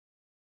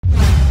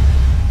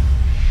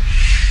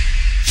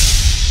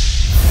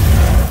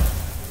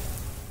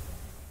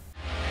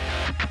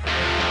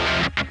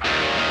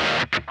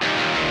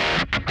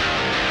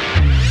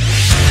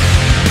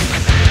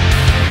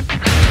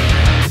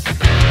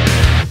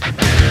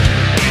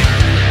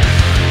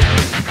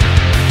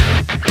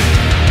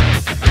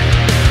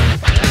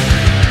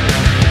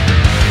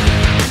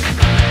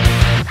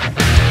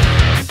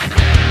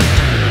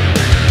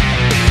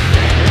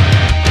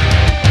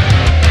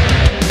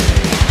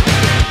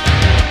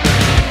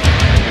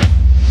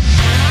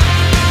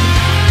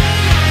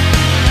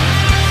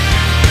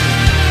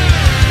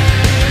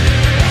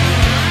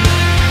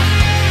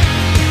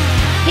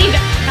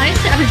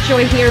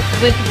here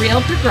with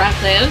Real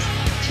Progressives.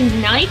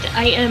 Tonight,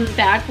 I am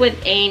back with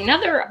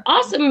another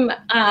awesome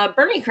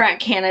Bernie Crack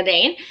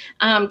candidate.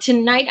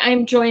 Tonight,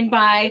 I'm joined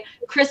by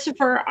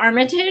Christopher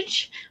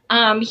Armitage.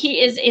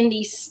 He is in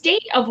the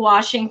state of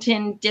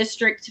Washington,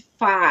 District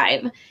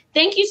 5.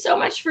 Thank you so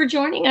much for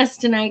joining us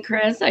tonight,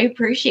 Chris. I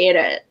appreciate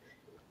it.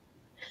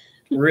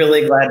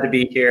 Really glad to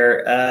be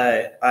here.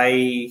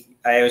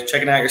 I was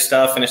checking out your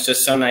stuff, and it's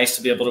just so nice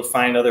to be able to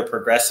find other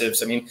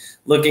progressives. I mean,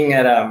 looking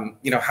at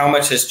how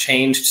much has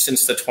changed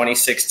since the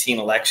 2016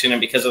 election,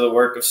 and because of the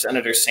work of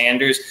Senator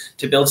Sanders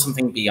to build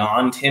something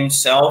beyond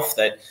himself.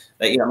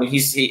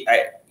 He's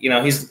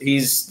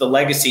the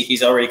legacy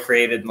he's already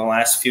created in the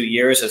last few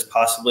years as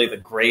possibly the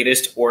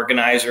greatest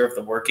organizer of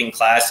the working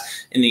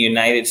class in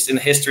the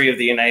history of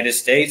the United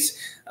States.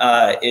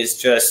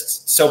 Is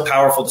just so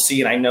powerful to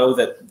see, and I know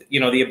that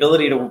the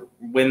ability to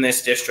win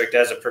this district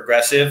as a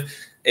progressive,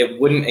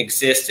 it wouldn't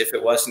exist if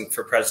it wasn't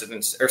for for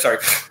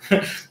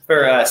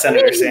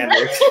Senator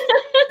Sanders.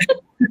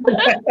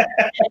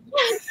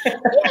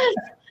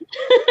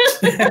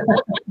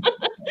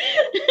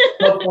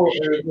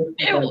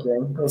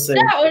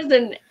 That was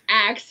an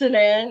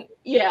accident.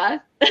 Yeah.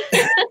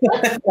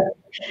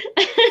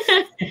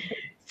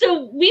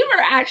 So we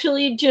were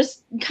actually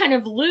just kind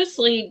of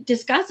loosely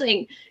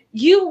discussing.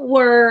 You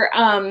were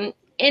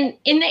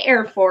in the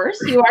Air Force.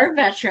 You are a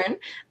veteran,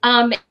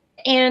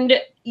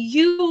 and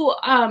you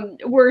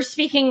were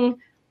speaking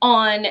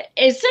on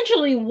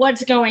essentially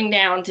what's going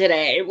down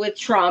today with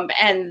Trump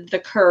and the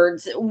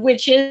Kurds,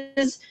 which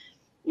is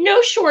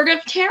no short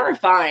of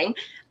terrifying.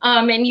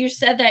 And you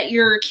said that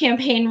your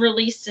campaign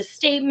released a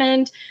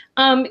statement.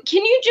 Can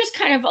you just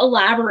kind of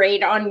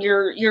elaborate on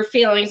your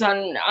feelings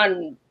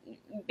on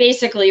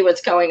basically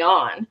what's going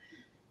on?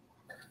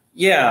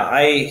 Yeah,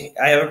 I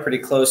have a pretty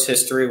close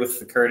history with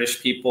the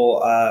Kurdish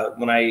people. I'm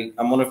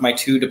one of my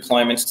 2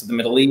 deployments to the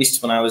Middle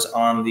East. When I was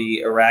on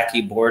the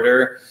Iraqi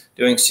border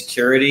doing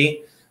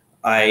security,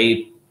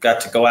 I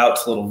got to go out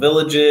to little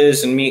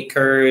villages and meet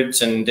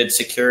Kurds and did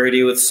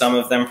security with some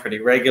of them pretty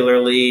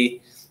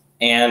regularly.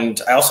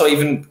 And I also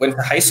even went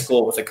to high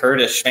school with a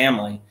Kurdish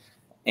family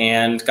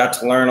and got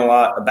to learn a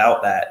lot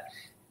about that.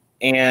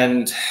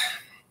 And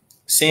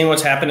seeing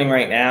what's happening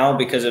right now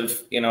because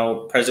of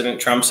President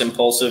Trump's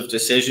impulsive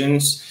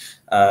decisions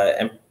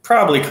and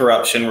probably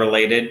corruption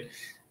related,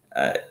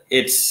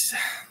 it's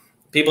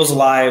people's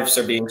lives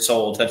are being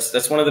sold.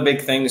 That's one of the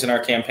big things in our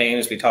campaign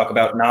is we talk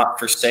about not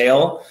for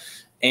sale,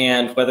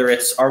 and whether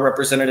it's our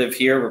representative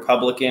here,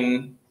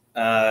 Republican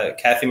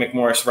Kathy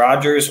McMorris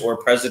Rodgers, or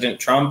President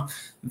Trump,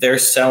 they're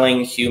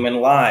selling human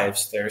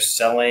lives. They're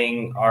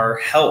selling our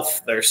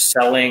health. They're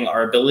selling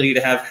our ability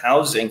to have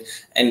housing.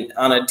 And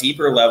on a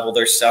deeper level,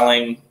 they're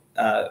selling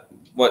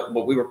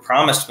what we were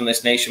promised when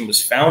this nation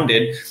was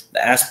founded,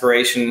 the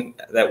aspiration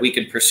that we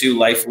could pursue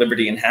life,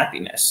 liberty, and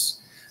happiness.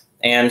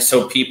 And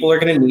so people are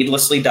going to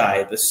needlessly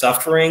die. The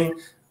suffering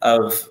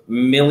of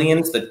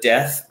millions, the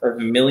death of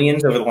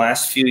millions over the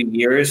last few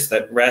years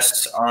that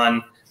rests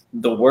on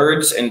the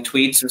words and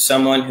tweets of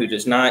someone who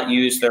does not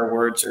use their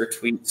words or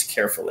tweets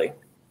carefully.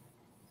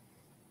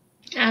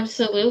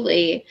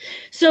 Absolutely.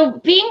 So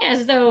being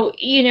that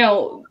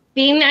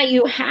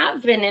you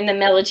have been in the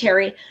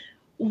military,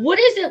 what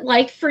is it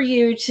like for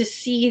you to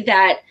see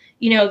that,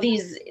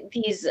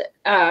 these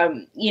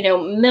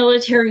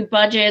military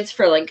budgets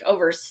for like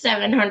over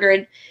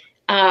 $700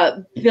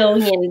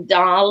 billion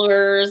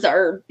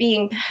are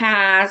being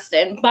passed,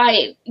 and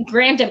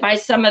granted by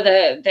some of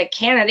the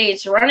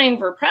candidates running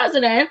for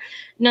president,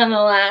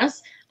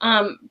 nonetheless.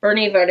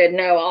 Bernie voted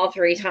no all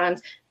 3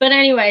 times. But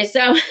anyway,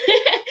 so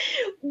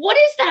what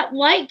is that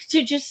like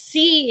to just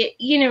see,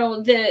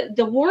 the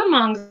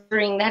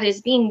warmongering that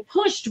is being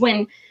pushed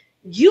when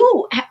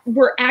you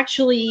were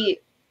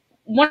actually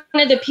one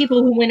of the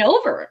people who went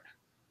over?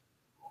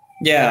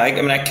 Yeah,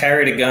 I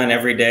carried a gun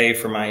every day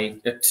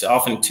it's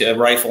often a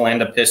rifle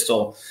and a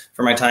pistol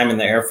for my time in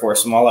the Air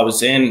Force. And while I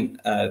was in,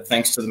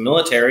 thanks to the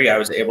military, I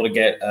was able to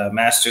get a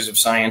Master's of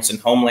Science in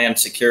Homeland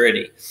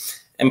Security.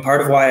 And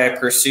part of why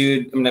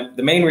the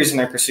main reason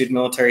I pursued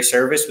military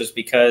service was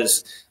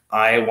because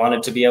I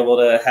wanted to be able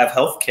to have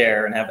health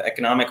care and have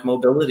economic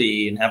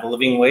mobility and have a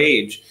living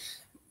wage.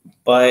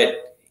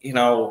 But,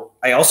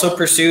 I also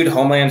pursued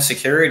Homeland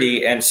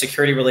Security and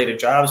security-related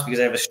jobs because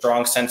I have a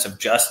strong sense of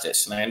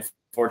justice. And I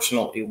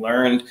unfortunately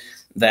learned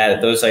that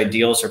those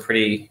ideals are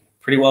pretty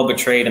well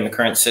betrayed in the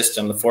current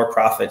system, the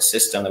for-profit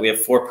system, that we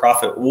have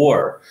for-profit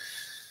war.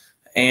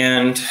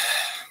 And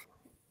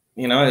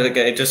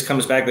it just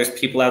comes back. There's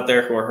people out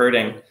there who are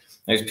hurting.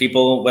 There's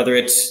people, whether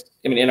it's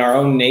in our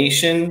own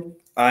nation.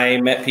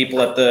 I met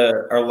people at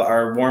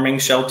our warming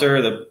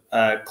shelter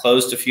that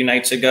closed a few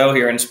nights ago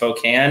here in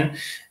Spokane,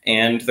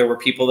 and there were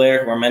people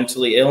there who are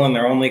mentally ill, and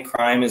their only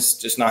crime is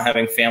just not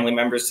having family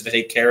members to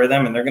take care of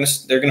them, and they're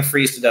gonna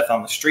freeze to death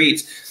on the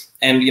streets.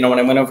 And, when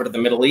I went over to the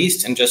Middle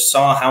East and just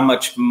saw how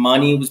much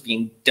money was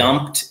being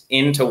dumped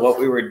into what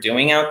we were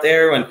doing out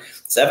there, and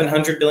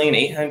 $700 billion,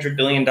 $800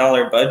 billion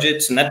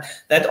budgets. And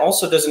that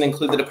also doesn't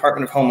include the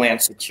Department of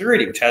Homeland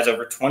Security, which has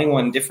over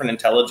 21 different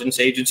intelligence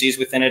agencies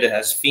within it. It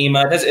has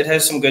FEMA, it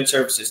has some good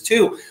services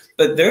too,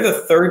 but they're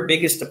the third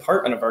biggest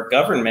department of our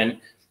government.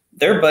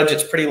 Their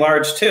budget's pretty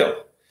large too.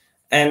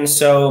 And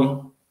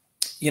so,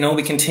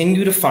 we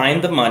continue to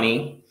find the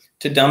money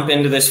to dump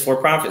into this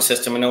for-profit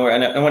system, and no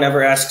one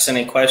ever asks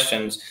any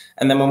questions.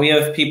 And then when we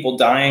have people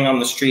dying on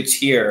the streets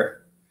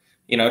here,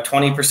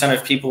 20%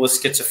 of people with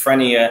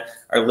schizophrenia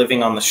are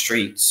living on the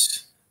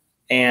streets.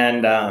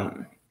 And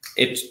like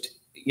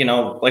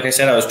I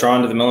said, I was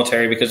drawn to the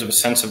military because of a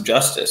sense of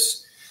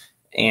justice,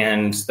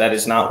 and that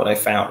is not what I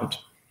found.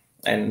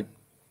 And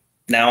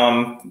now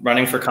I'm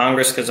running for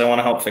Congress because I want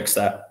to help fix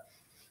that.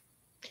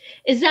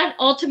 Is that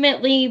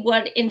ultimately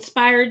what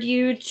inspired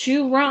you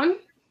to run?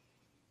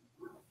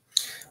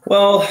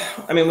 Well,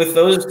 I mean, with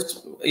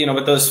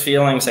those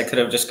feelings, I could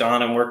have just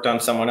gone and worked on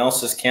someone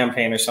else's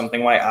campaign or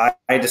something. Why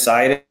I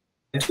decided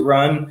to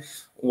run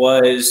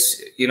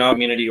was,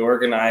 community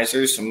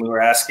organizers, and we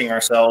were asking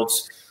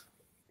ourselves,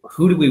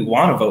 who do we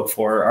want to vote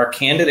for? Our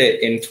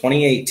candidate in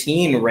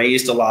 2018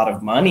 raised a lot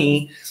of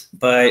money,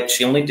 but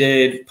she only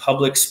did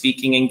public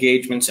speaking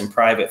engagements and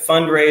private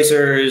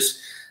fundraisers.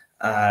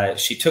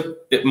 She took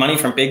money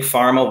from big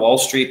pharma, Wall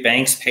Street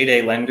banks,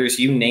 payday lenders,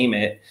 you name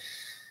it.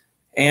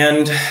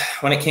 And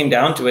when it came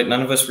down to it,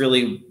 none of us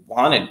really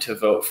wanted to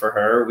vote for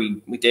her.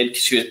 We did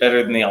because she was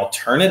better than the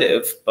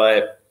alternative.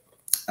 But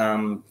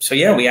so,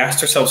 yeah, we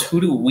asked ourselves, who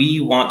do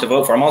we want to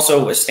vote for? I'm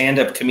also a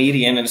stand-up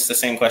comedian, and it's the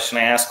same question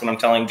I ask when I'm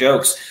telling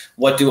jokes.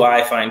 What do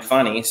I find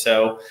funny?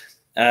 So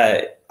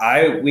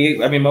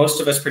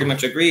most of us pretty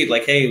much agreed,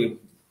 like, hey,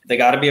 they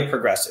got to be a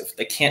progressive.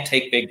 They can't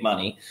take big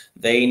money.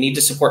 They need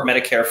to support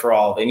Medicare for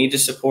all. They need to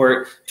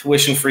support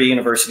tuition-free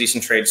universities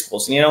and trade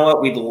schools. And you know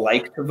what? We'd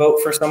like to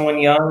vote for someone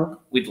young.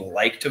 We'd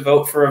like to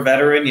vote for a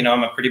veteran.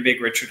 I'm a pretty big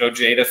Richard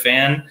Ojeda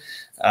fan.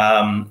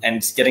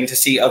 And getting to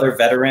see other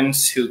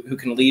veterans who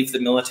can leave the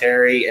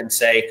military and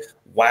say,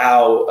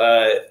 wow,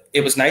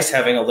 it was nice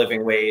having a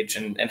living wage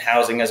and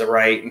housing as a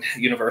right and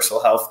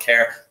universal health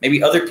care.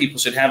 Maybe other people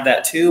should have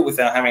that too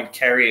without having to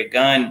carry a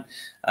gun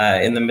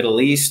in the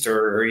Middle East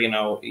or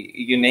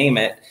you name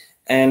it.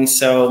 And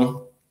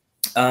so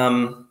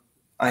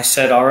I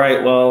said, all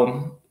right,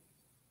 well,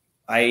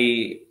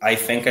 I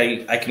think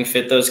I can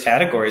fit those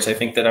categories. I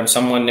think that I'm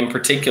someone in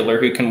particular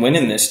who can win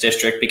in this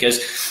district because,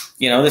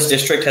 this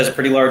district has a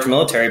pretty large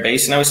military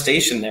base, and I was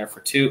stationed there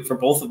for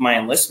both of my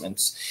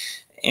enlistments.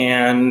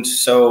 And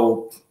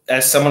so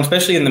as someone,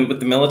 especially with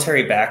the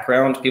military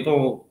background,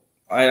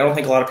 I don't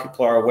think a lot of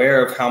people are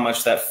aware of how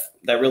much that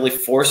really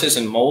forces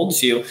and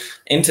molds you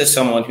into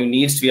someone who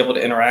needs to be able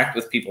to interact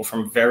with people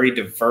from very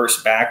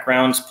diverse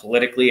backgrounds,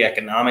 politically,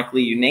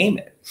 economically, you name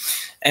it.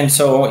 And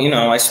so,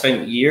 I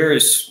spent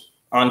years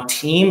on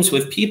teams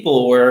with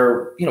people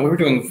where, we were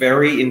doing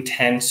very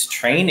intense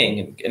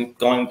training and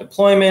going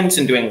deployments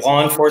and doing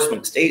law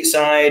enforcement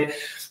stateside.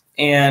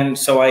 And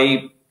so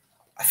I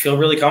feel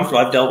really comfortable.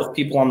 I've dealt with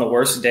people on the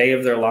worst day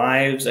of their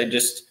lives. I'm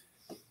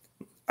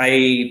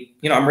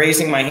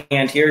raising my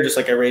hand here just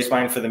like I raised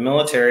mine for the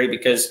military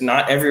because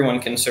not everyone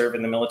can serve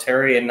in the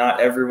military and not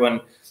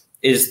everyone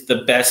is the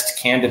best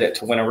candidate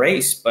to win a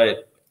race.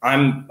 But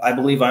I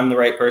believe I'm the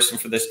right person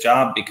for this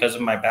job because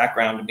of my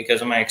background and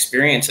because of my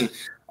experience. And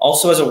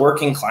also as a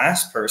working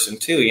class person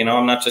too,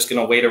 I'm not just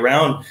going to wait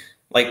around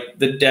like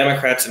the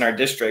Democrats in our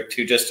district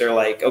who just are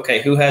like,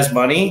 okay, who has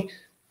money?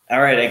 All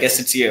right, I guess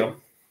it's you.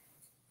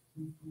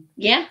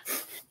 Yeah.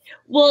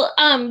 Well,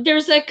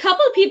 there's a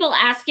couple of people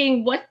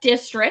asking what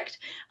district.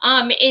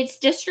 It's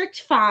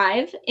District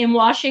 5 in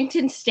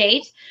Washington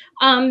State.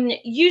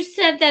 You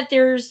said that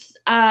there's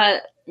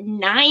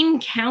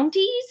 9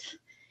 counties?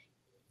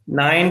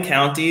 9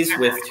 counties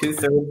with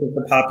 2/3 of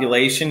the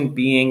population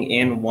being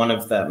in one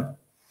of them.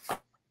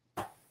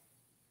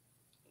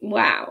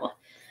 Wow.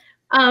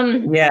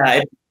 Yeah,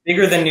 it's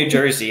bigger than New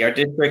Jersey. Our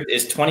district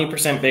is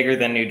 20% bigger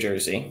than New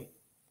Jersey.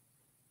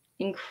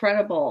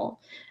 Incredible.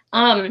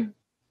 So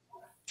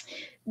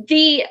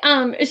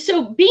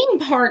being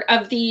part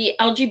of the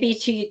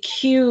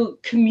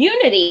LGBTQ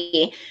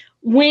community,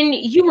 when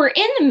you were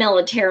in the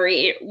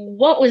military,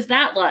 what was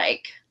that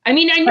like? I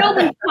mean, I know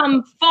we've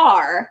come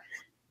far,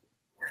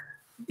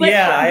 but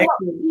yeah,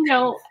 you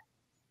know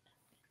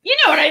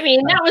what I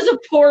mean? That was a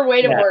poor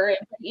way to word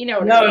it. You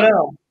know what I mean?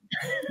 No.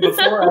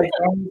 Before I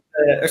joined,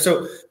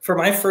 so for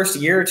my first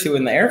year or two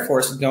in the Air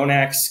Force, don't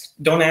ask,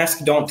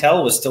 don't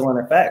tell was still in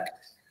effect.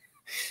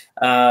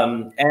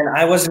 And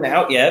I wasn't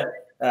out yet.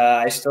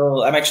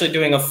 I'm actually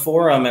doing a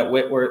forum at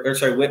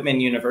Whitman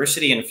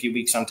University in a few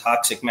weeks on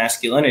toxic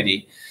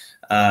masculinity.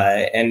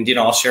 And,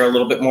 I'll share a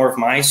little bit more of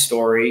my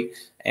story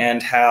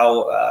and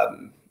how,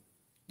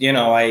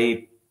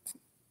 I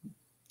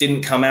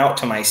didn't come out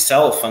to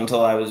myself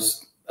until I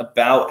was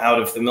about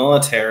out of the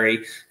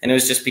military, and it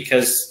was just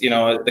because, you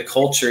know, the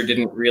culture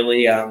didn't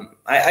really,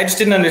 I just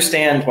didn't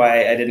understand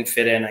why I didn't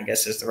fit in, I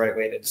guess is the right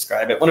way to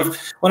describe it. One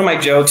of my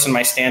jokes in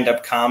my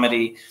stand-up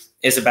comedy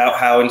is about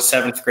how in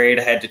 7th grade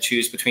I had to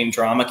choose between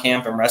drama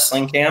camp and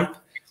wrestling camp,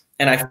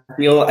 and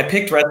I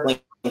picked wrestling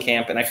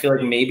camp, and I feel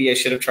like maybe I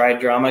should have tried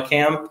drama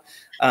camp,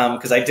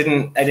 because I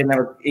didn't have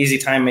an easy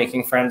time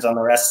making friends on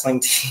the wrestling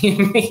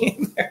team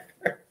either.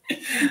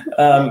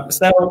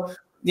 So,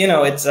 you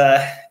know,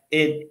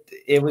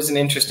 it was an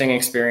interesting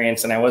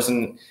experience,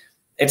 and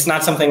it's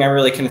not something I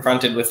really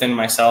confronted within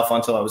myself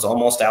until I was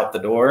almost out the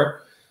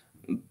door.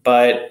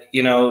 But,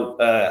 you know,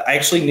 I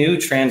actually knew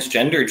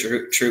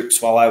transgender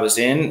troops while I was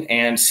in,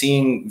 and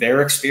seeing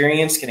their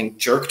experience getting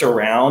jerked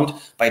around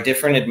by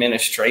different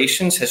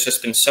administrations has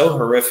just been so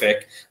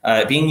horrific.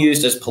 Being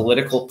used as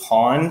political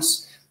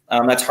pawns,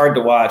 that's hard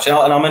to watch. And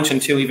I'll mention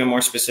too, even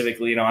more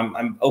specifically, you know,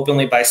 I'm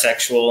openly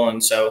bisexual,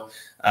 and so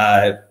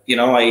you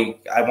know,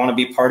 I want to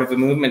be part of a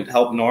movement to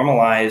help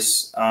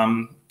normalize,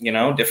 you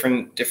know,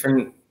 different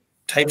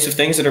types of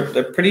things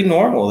they're pretty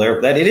normal.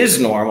 That it is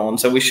normal, and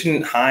so we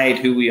shouldn't hide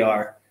who we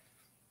are.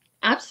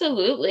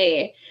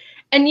 Absolutely.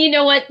 And you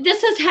know what?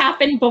 This has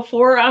happened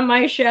before on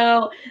my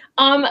show.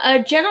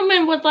 A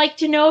gentleman would like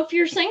to know if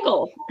you're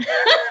single.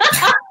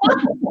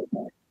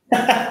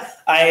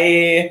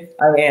 I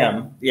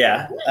am,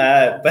 yeah.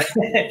 But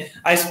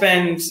I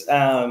spend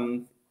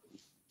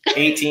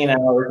 18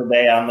 hours a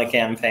day on the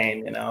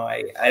campaign. You know,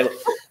 I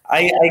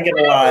get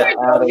a lot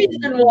out of it.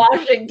 In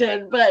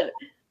Washington, but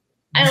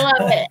I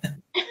love it.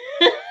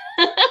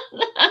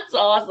 That's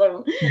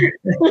awesome.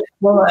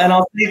 Well, and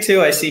I'll say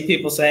too, I see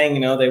people saying, you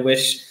know, they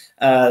wish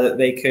that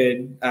they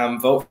could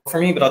vote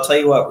for me, but I'll tell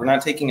you what, we're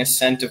not taking a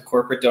cent of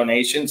corporate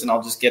donations, and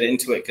I'll just get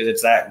into it because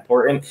it's that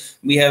important.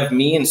 We have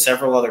me and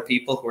several other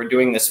people who are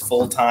doing this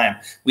full time.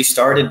 We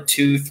started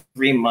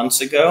 2-3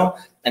 months ago,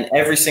 and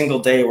every single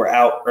day we're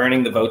out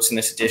earning the votes in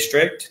this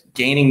district,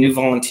 gaining new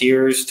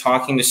volunteers,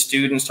 talking to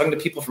students, talking to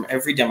people from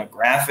every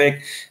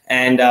demographic.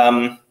 And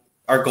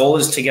our goal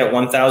is to get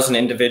 1,000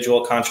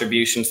 individual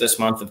contributions this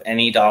month of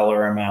any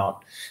dollar amount.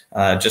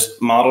 Just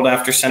modeled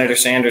after Senator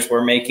Sanders,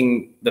 we're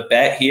making the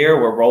bet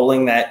here. We're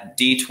rolling that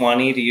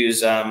D20, to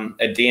use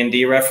a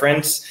D&D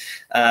reference,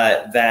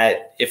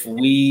 that if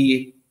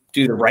we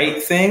do the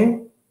right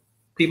thing,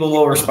 people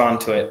will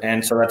respond to it.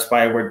 And so that's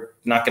why we're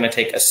not going to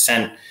take a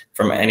cent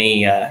from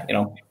any, you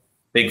know,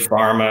 big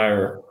pharma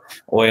or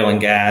oil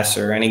and gas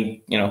or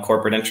any, you know,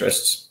 corporate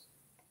interests.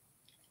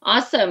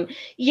 Awesome.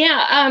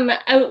 Yeah.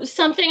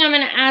 Something I'm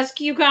going to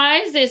ask you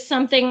guys is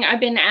something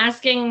I've been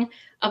asking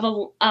of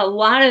a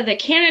lot of the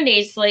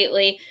candidates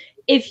lately.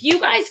 If you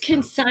guys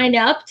can sign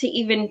up to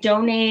even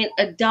donate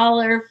 $1,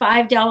 $5,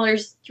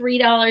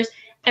 $3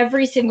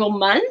 every single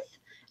month,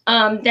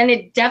 then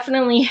it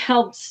definitely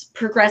helps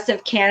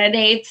progressive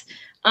candidates.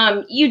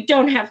 You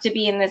don't have to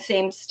be in the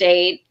same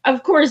state.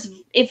 Of course,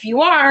 if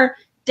you are,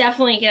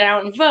 definitely get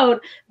out and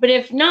vote. But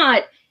if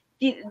not,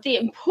 the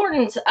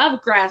importance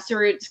of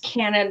grassroots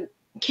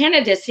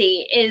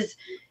candidacy is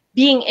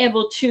being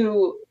able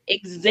to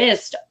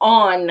exist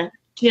on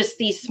just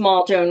these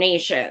small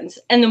donations.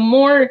 And the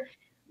more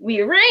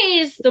we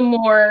raise, the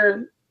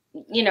more,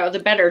 you know, the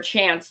better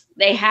chance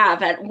they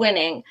have at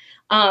winning.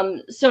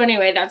 So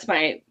anyway, that's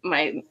my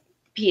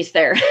piece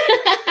there.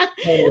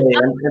 Totally.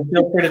 And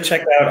feel free to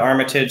check out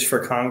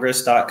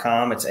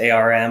armitageforcongress.com. It's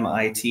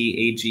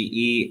ARMITAGEFOR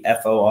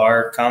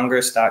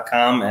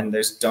Congress.com, and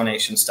there's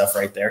donation stuff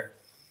right there.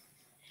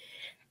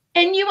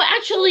 And you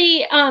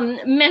actually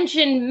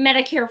mentioned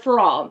Medicare for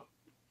All.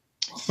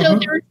 So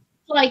there's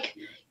like,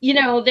 you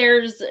know,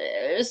 there's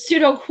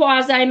pseudo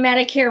quasi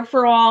Medicare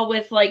for All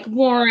with like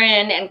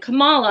Warren and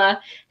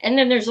Kamala, and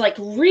then there's like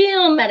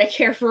real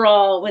Medicare for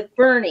All with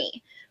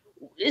Bernie.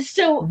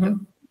 So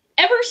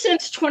ever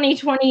since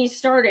 2020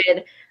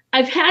 started,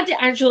 I've had to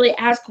actually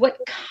ask what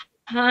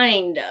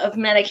kind of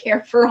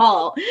Medicare for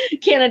All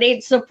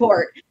candidates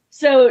support.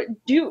 So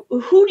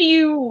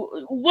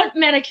what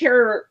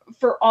Medicare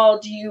for All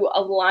do you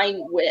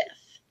align with?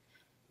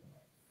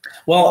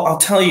 Well, I'll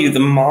tell you, the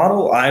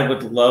model I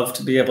would love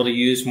to be able to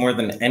use more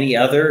than any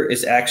other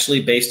is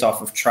actually based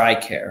off of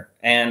TRICARE.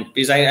 And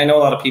because I know a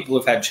lot of people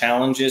who've had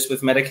challenges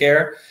with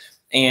Medicare,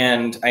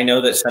 and I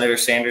know that Senator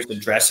Sanders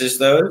addresses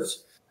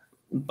those.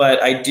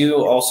 But I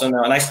do also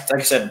know, and like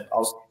I said,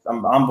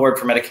 I'm on board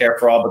for Medicare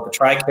for All, but the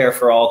TRICARE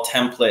for All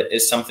template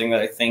is something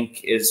that I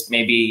think is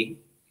maybe,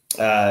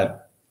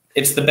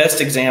 it's the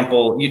best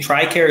example.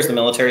 TRICARE is the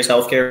military's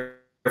healthcare,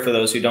 for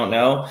those who don't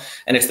know,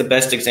 and it's the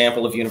best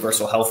example of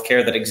universal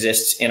healthcare that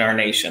exists in our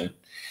nation.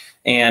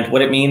 And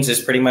what it means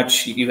is pretty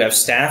much you have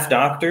staff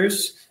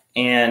doctors,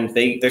 and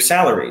they're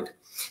salaried,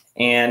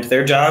 and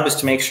their job is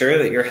to make sure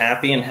that you're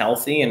happy and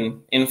healthy and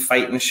in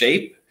fighting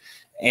shape.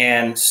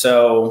 And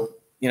so,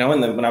 you know,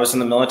 when I was in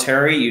the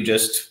military, you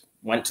just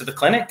went to the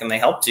clinic and they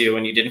helped you,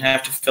 and you didn't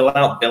have to fill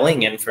out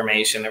billing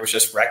information. There was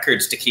just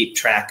records to keep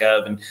track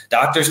of, and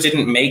doctors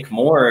didn't make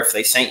more if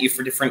they sent you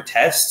for different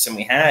tests. And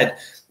we had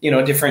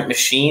different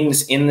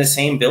machines in the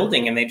same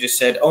building. And they just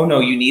said, oh, no,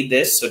 you need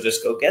this, so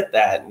just go get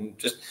that. And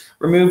just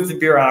remove the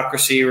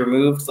bureaucracy,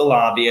 remove the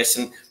lobbyists.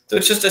 And so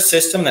it's just a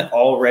system that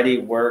already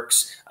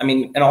works. I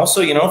mean, and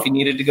also, if you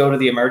needed to go to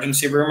the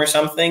emergency room or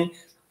something,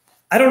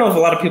 I don't know if a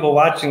lot of people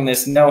watching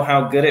this know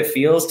how good it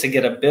feels to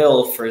get a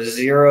bill for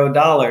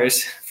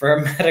 $0 for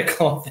a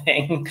medical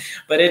thing,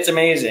 but it's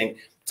amazing.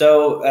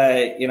 So,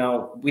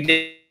 we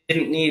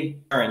didn't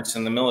need insurance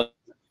in the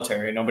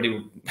military.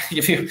 Nobody,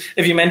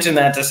 if you mention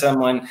that to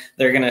someone,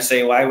 they're going to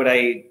say, why would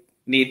I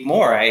need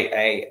more?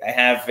 I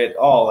have it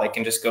all. I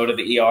can just go to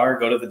the ER,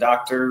 go to the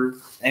doctor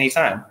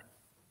anytime.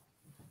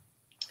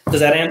 Does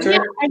that answer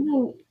it? I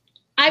mean,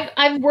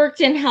 I've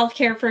worked in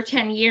healthcare for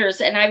 10 years,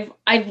 and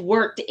I've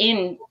worked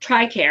in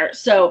TRICARE,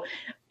 so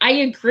I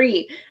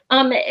agree.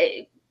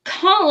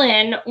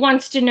 Colin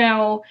wants to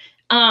know,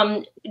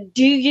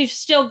 do you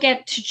still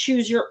get to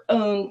choose your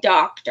own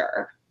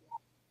doctor?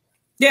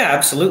 Yeah,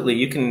 absolutely.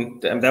 You can.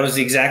 That was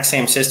the exact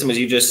same system as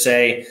you just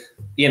say,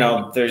 these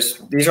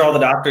are all the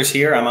doctors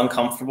here. I'm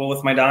uncomfortable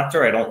with my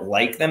doctor. I don't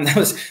like them.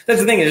 That's the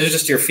thing. It's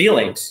just your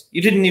feelings.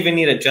 You didn't even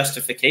need a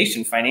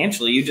justification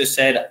financially. You just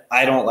said,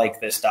 I don't like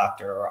this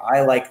doctor, or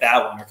I like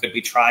that one, or could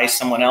we try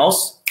someone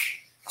else?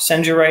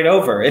 Send you right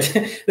over.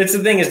 That's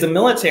the thing, is the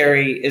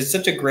military is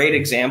such a great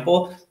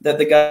example that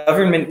the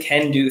government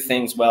can do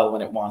things well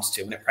when it wants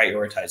to, when it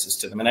prioritizes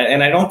to them.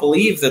 And I don't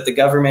believe that the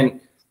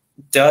government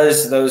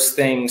does those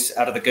things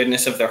out of the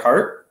goodness of their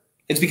heart.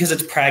 It's because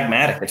it's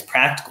pragmatic, it's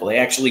practical. They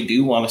actually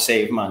do want to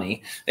save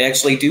money. They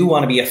actually do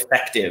want to be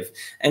effective.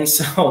 And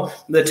so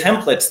the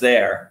template's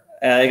there.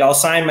 I'll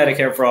sign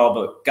Medicare for all,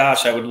 but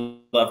gosh, I would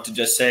love to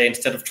just say,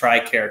 instead of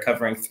TRICARE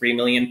covering 3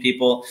 million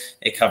people,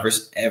 it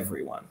covers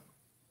everyone.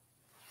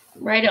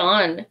 Right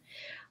on.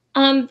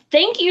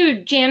 Thank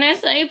you,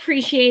 Janice. I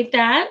appreciate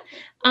that.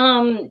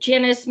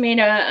 Janice made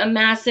a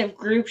massive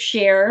group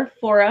share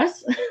for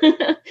us.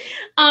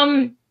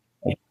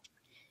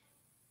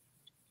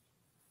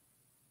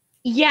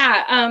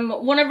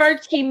 One of our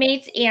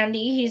teammates,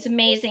 Andy, he's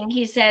amazing.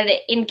 He said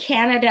in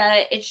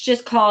Canada, it's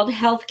just called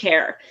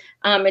healthcare.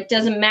 It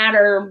doesn't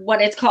matter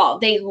what it's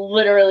called. They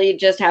literally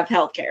just have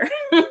healthcare.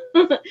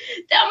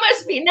 That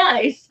must be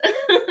nice.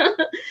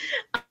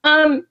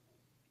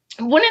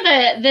 One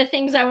of the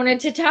things I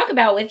wanted to talk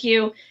about with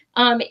you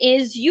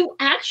is you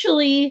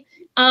actually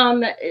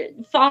follow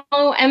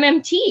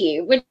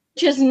MMT, which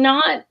is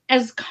not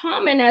as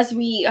common as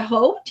we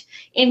hoped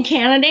in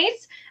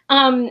candidates.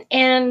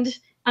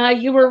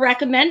 You were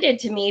recommended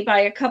to me by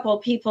a couple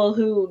of people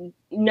who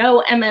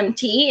know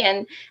MMT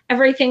and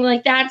everything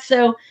like that.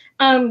 So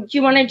do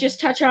you want to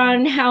just touch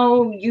on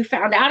how you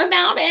found out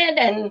about it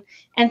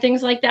and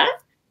things like that?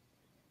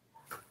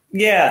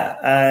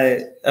 Yeah,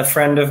 a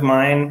friend of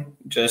mine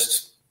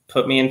just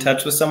put me in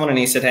touch with someone, and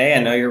he said, hey,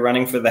 I know you're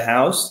running for the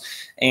House,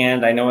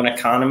 and I know an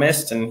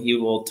economist, and he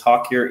will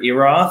talk your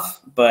ear off,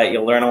 but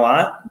you'll learn a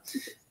lot.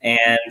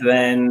 And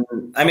then,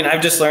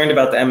 I've just learned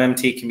about the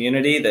MMT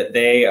community, that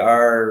they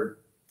are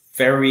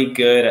very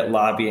good at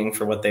lobbying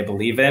for what they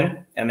believe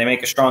in, and they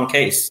make a strong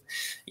case.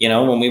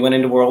 When we went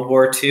into World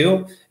War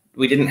II,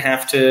 we didn't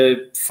have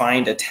to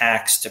find a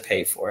tax to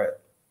pay for it.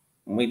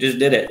 We just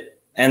did it.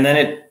 And then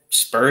it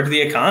spurred the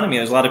economy.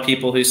 There's a lot of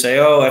people who say,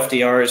 oh,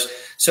 FDR's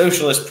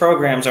socialist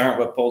programs aren't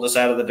what pulled us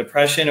out of the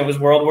Depression. It was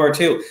World War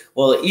II.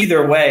 Well,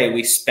 either way,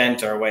 we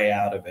spent our way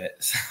out of it.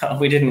 So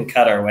we didn't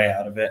cut our way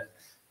out of it.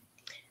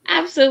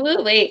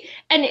 Absolutely.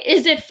 And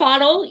is it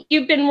Fadl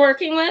you've been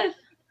working with?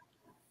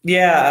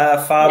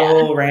 Yeah,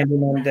 Fadl, yeah. Randy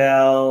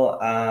Mandel.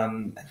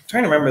 I'm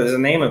trying to remember. There's a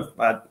name of,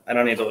 I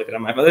don't need to look it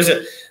on my phone. There's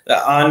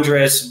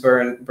Andres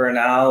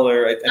Bernal,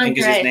 or I think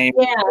is his name.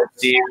 Yeah.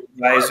 The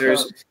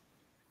advisors.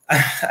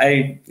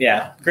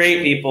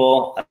 Great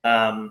people.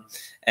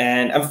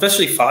 And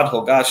especially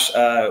Fadl, gosh,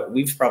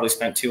 we've probably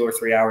spent 2 or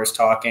 3 hours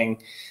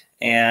talking,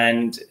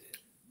 and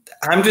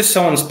I'm just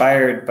so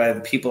inspired by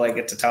the people I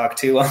get to talk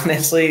to,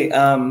 honestly.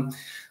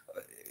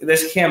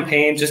 This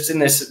campaign, just in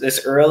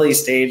this early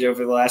stage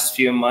over the last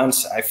few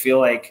months, I feel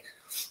like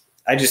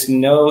I just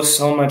know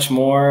so much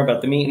more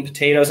about the meat and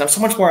potatoes. I'm so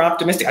much more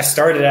optimistic. I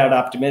started out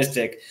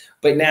optimistic,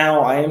 but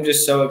now I am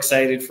just so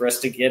excited for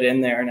us to get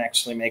in there and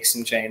actually make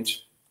some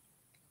change.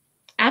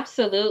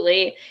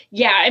 Absolutely.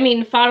 Yeah,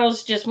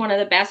 Fadl's just one of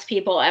the best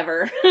people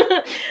ever.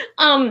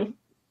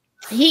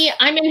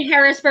 I'm in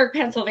Harrisburg,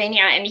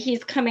 Pennsylvania, and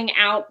he's coming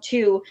out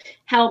to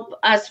help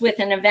us with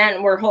an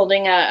event. We're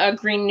holding a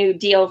Green New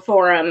Deal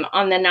forum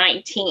on the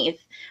 19th.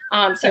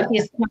 So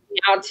he's coming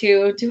out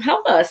to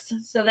help us.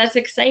 So that's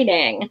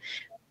exciting.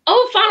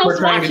 Oh,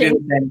 Fadl's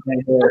watching.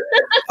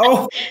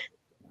 Oh,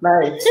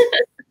 nice.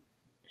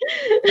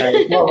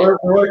 Well, we're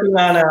working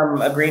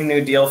on a Green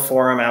New Deal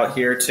forum out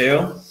here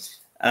too.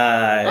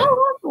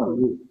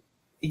 Awesome.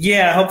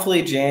 Yeah,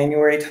 hopefully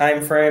January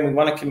timeframe. We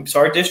want to. So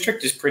our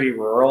district is pretty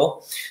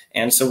rural,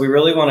 and so we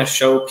really want to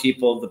show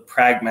people the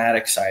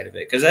pragmatic side of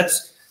it, because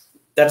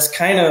that's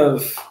kind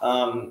of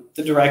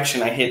the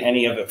direction I hit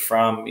any of it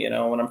from.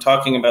 When I'm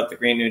talking about the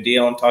Green New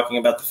Deal, I'm talking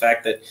about the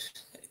fact that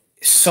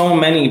so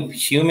many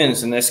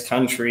humans in this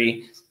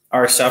country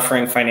are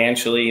suffering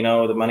financially. You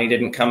know, the money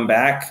didn't come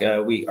back.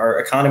 Our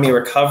economy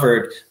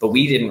recovered, but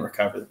we didn't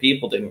recover. The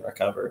people didn't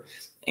recover,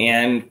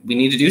 and we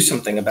need to do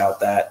something about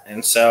that.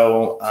 And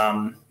so,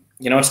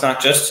 you know, it's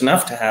not just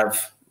enough to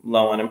have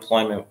low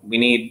unemployment. We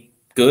need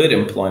good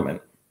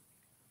employment.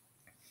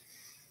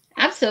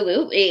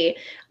 Absolutely.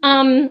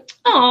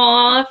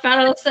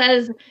 Fado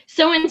says,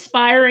 so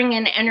inspiring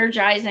and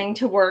energizing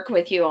to work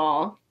with you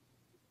all.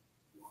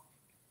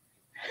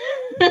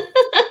 Yeah,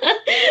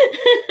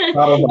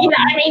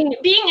 I mean,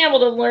 being able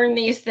to learn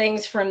these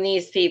things from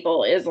these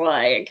people is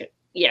like,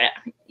 yeah,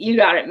 you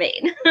got it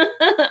made.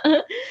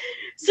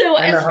 So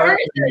as far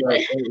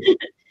as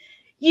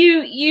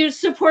you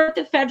support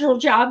the federal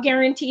job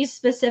guarantees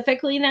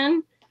specifically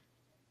then?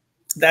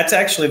 That's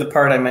actually the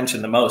part I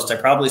mentioned the most. I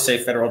probably say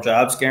federal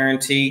jobs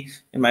guarantee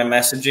in my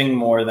messaging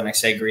more than I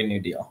say Green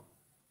New Deal.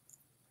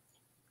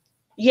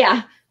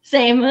 Yeah,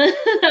 same.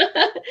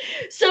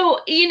 So,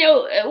 you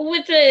know,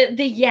 with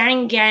the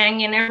Yang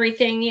Gang and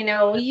everything, you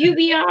know,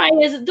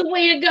 UBI is the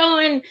way to go,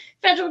 and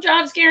federal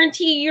jobs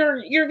guarantee,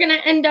 you're going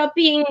to end up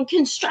being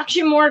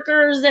construction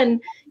workers and,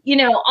 you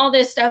know, all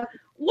this stuff.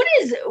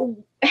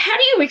 How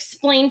do you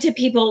explain to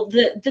people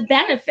the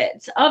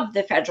benefits of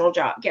the federal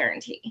job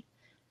guarantee?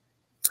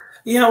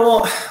 Yeah,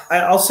 well,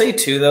 I'll say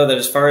too, though, that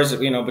as far as,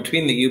 you know,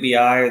 between the UBI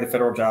or the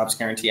federal jobs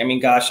guarantee, I mean,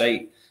 gosh,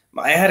 I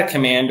had a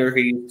commander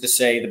who used to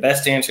say the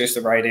best answer is the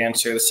right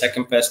answer, the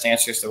second best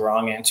answer is the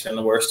wrong answer, and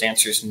the worst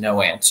answer is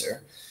no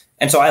answer.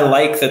 And so I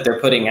like that they're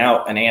putting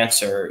out an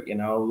answer, you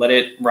know, let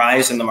it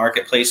rise in the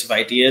marketplace of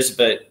ideas,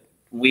 but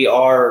we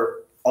are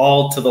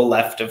all to the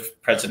left of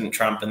President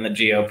Trump and the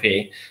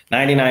GOP.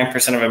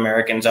 99% of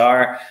Americans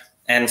are.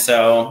 And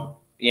so,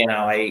 you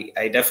know,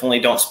 I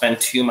definitely don't spend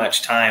too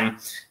much time,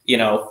 you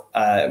know,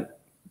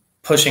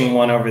 pushing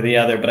one over the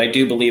other, but I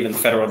do believe in the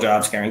federal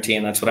jobs guarantee,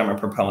 and that's what I'm a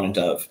proponent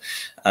of.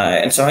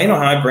 And so, you know,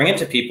 how I bring it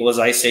to people is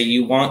I say,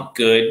 you want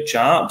good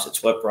jobs.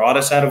 It's what brought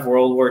us out of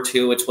World War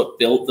II. It's what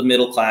built the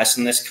middle class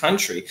in this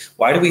country.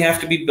 Why do we have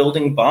to be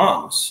building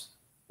bombs?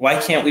 Why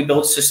can't we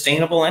build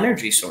sustainable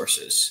energy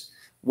sources?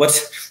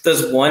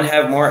 Does one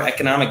have more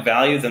economic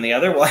value than the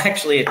other? Well,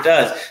 actually it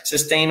does.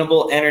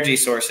 Sustainable energy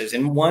sources.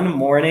 In one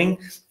morning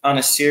on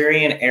a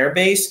Syrian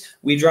airbase,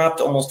 we dropped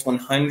almost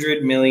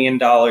 $100 million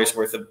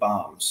worth of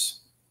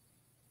bombs.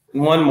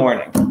 In one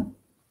morning.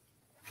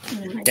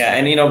 Yeah,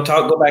 and, you know,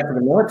 go back to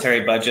the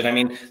military budget. I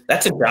mean,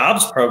 that's a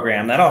jobs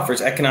program that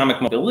offers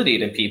economic mobility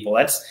to people.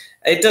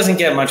 It doesn't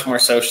get much more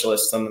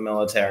socialist than the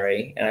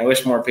military, and I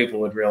wish more people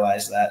would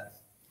realize that.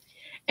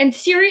 And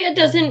Syria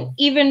doesn't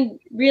even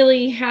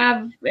really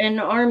have an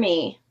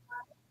army.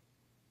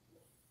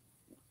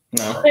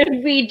 No.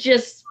 We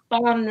just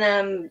bomb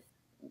them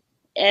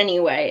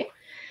anyway.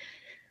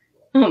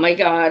 Oh my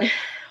God.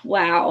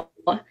 Wow.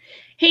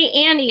 Hey,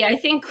 Andy, I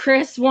think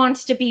Chris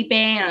wants to be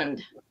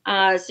banned.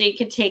 So you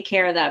can take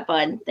care of that,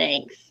 bud.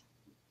 Thanks.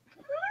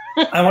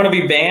 I want to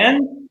be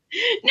banned?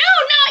 No,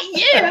 not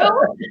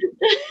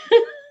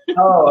you.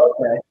 Oh,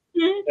 okay.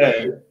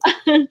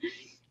 Good.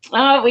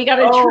 Oh, we got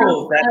a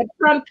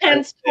Trump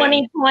Pence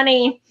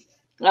 2020.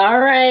 All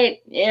right.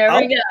 Here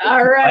we go.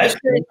 All right.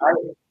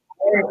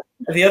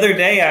 The other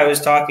day, I was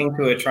talking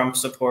to a Trump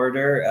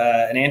supporter,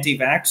 an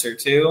anti-vaxxer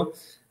too.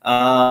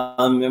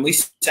 And we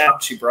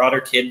sat, she brought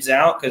her kids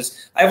out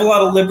because I have a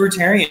lot of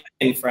libertarian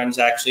friends,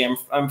 actually.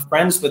 I'm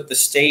friends with the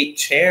state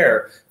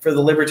chair for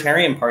the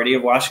Libertarian Party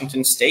of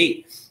Washington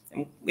State.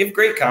 And we have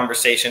great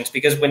conversations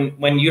because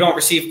when you don't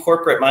receive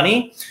corporate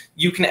money,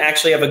 you can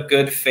actually have a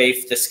good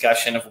faith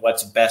discussion of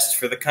what's best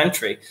for the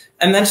country.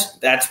 And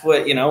that's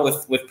what, you know,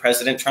 with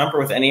President Trump or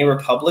with any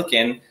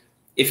Republican,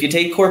 if you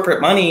take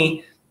corporate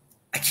money,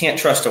 I can't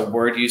trust a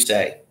word you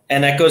say.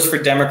 And that goes for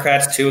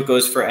Democrats too. It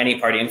goes for any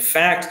party. In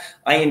fact,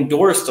 I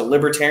endorsed a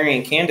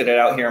libertarian candidate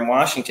out here in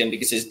Washington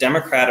because his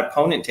Democrat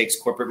opponent takes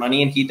corporate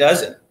money and he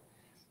doesn't.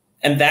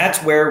 And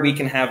that's where we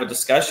can have a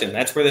discussion.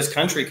 That's where this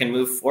country can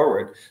move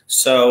forward.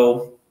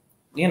 So,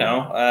 you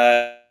know,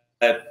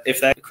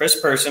 if that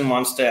Chris person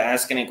wants to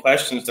ask any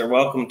questions, they're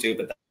welcome to.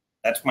 But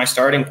that's my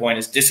starting point,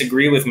 is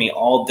disagree with me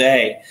all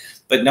day,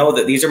 but know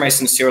that these are my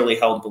sincerely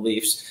held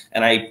beliefs.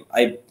 And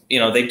I you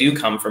know, they do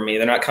come from me.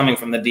 They're not coming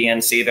from the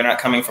DNC. They're not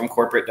coming from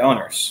corporate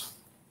donors.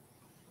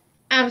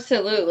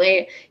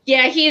 Absolutely.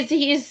 Yeah,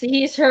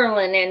 he's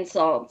hurling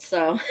insults.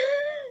 So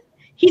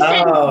he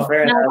said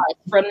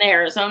from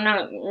there. So I'm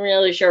not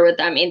really sure what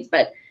that means,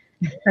 but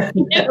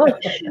you know,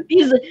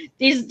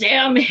 these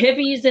damn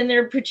hippies and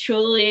their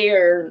patchouli,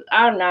 or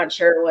I'm not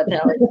sure what the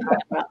hell he's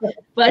talking about.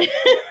 But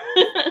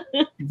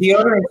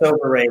deodorant's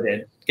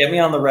overrated. Get me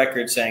on the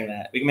record saying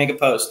that. We can make a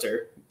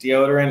poster.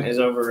 Deodorant is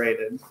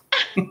overrated.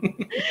 That's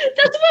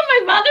what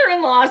my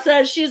mother-in-law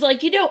says. She's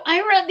like, you know,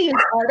 I read these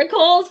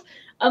articles.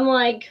 I'm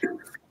like,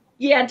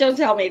 yeah, don't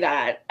tell me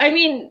that. I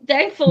mean,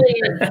 thankfully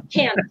I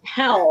can't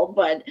tell,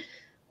 but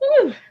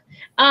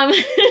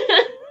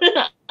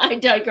I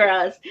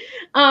digress.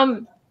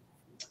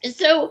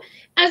 So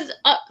as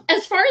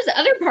far as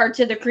other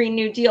parts of the Green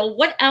New Deal,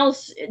 what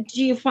else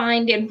do you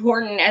find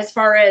important as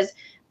far as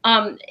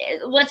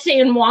let's say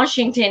in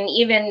Washington,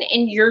 even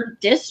in your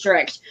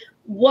district,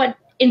 what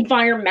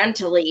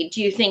environmentally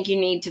do you think you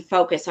need to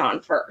focus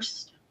on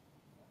first?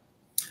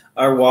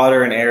 Our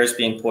water and air is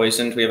being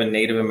poisoned. We have a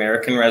Native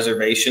American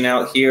reservation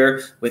out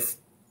here with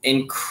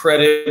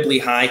incredibly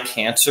high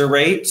cancer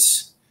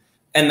rates.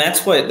 And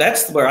that's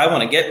where I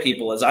want to get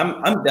people is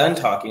I'm done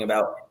talking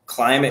about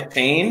climate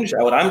change.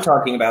 What I'm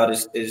talking about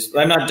is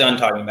I'm not done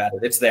talking about it.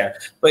 It's there.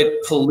 But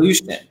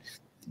pollution.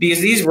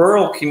 Because these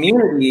rural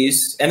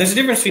communities, and there's a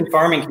difference between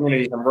farming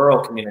communities and rural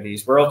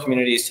communities. Rural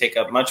communities take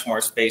up much more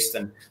space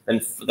than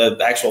the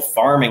actual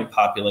farming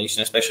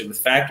population, especially with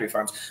factory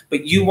farms.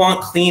 But you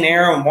want clean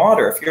air and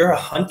water. If you're a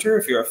hunter,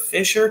 if you're a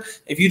fisher,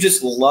 if you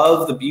just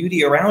love the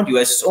beauty around you,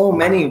 as so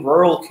many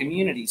rural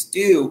communities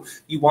do,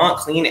 you want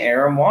clean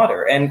air and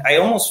water. And I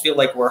almost feel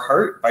like we're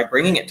hurt by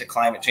bringing it to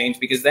climate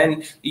change, because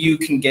then you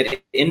can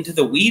get into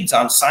the weeds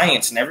on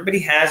science, and everybody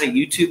has a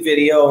YouTube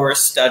video or a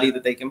study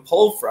that they can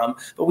pull from.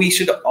 But we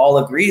should all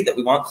agree that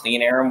we want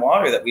clean air and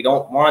water, that we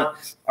don't want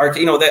our,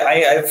 that I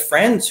have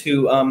friends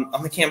who on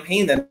the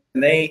campaign that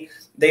they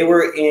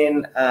were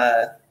in,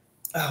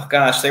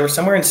 they were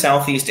somewhere in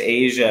Southeast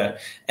Asia,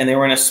 and they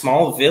were in a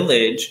small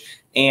village,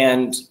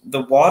 and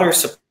the water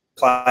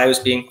supply was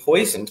being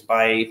poisoned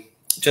by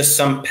just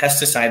some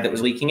pesticide that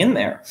was leaking in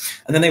there.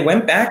 And then they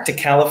went back to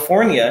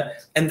California,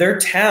 and their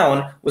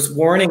town was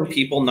warning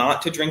people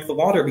not to drink the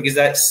water because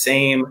that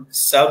same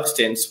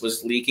substance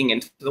was leaking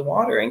into the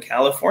water in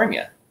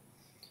California.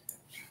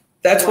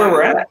 That's where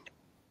we're at.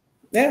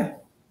 Yeah.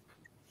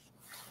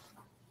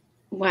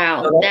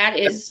 Wow, that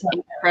is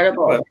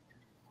incredible.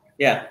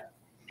 Yeah.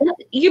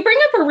 You bring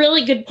up a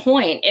really good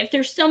point. If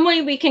there's some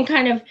way we can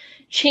kind of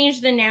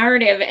change the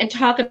narrative and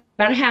talk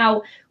about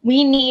how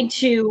we need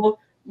to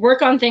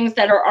work on things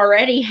that are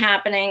already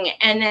happening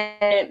and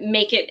then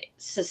make it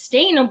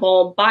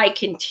sustainable by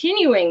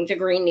continuing the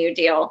Green New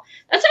Deal,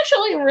 that's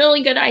actually a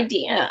really good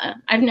idea.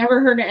 I've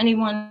never heard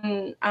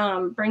anyone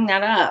bring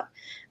that up.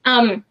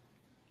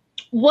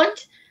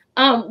 What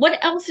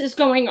else is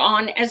going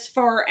on as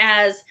far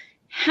as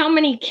how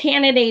many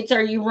candidates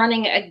are you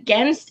running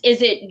against?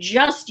 Is it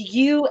just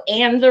you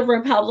and the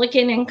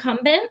Republican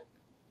incumbent?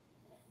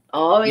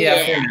 Oh,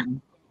 yeah.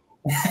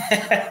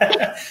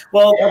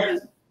 Well,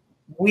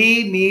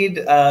 we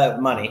need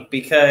money,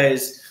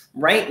 because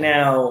right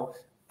now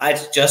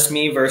it's just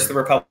me versus the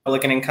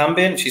Republican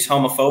incumbent. She's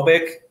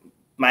homophobic.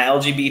 My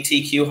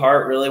LGBTQ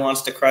heart really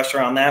wants to crush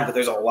her on that, but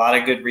there's a lot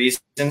of good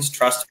reasons.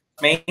 Trust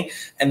me.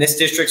 And this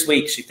district's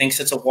weak. She thinks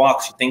it's a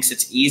walk. She thinks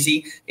it's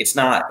easy. It's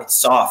not. It's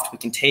soft. We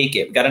can take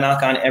it. We got to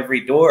knock on every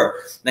door.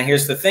 Now,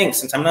 here's the thing.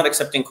 Since I'm not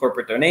accepting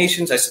corporate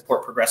donations, I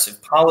support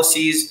progressive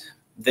policies.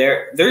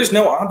 There's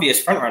no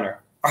obvious frontrunner.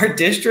 Our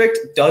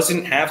district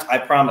doesn't have, I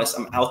promise,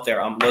 I'm out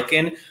there, I'm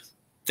looking.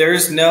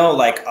 There's no,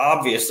 like,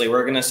 obviously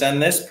we're going to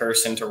send this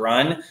person to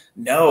run.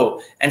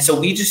 No. And so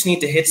we just need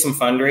to hit some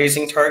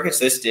fundraising targets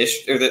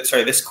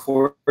this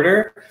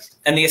quarter.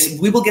 And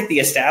we will get the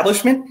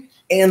establishment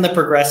and the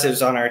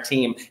progressives on our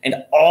team. And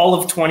all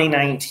of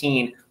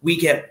 2019, we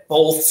get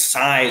both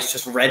sides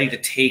just ready to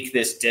take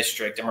this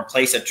district and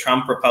replace a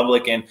Trump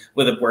Republican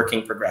with a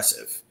working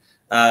progressive.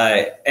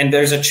 And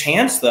there's a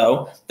chance,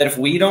 though, that if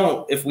we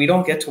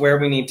don't get to where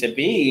we need to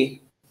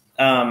be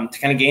to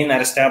kind of gain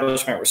that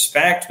establishment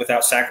respect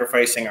without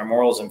sacrificing our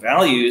morals and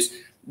values,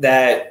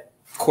 that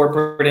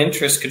corporate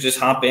interests could just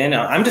hop in.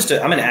 I'm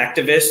an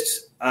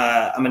activist.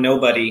 I'm a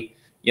nobody.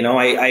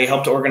 I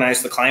helped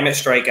organize the climate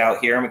strike out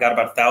here, and we got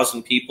about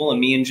 1,000 people. And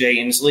me and Jay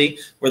Inslee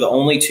were the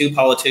only two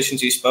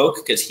politicians who spoke,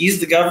 because he's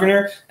the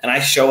governor, and I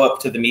show up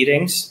to the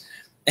meetings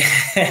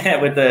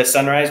with the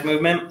Sunrise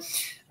Movement.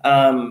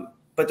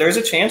 But there's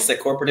a chance that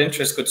corporate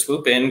interests could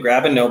swoop in,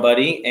 grab a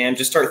nobody, and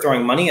just start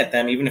throwing money at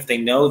them, even if they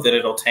know that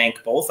it'll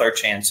tank both our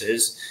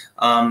chances,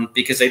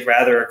 because they'd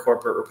rather a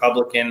corporate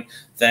Republican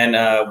than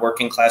a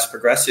working class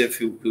progressive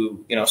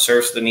who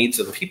serves the needs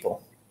of the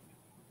people.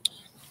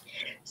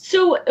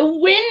 So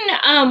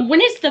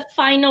when is the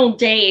final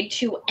day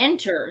to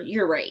enter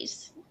your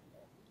race?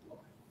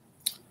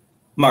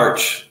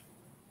 March.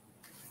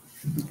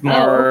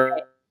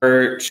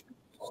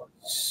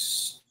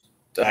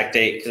 Exact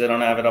date, because I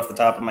don't have it off the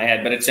top of my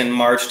head, but it's in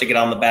March to get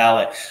on the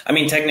ballot. I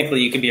mean,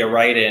 technically you could be a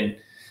write-in.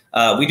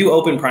 We do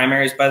open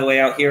primaries, by the way,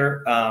 out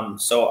here.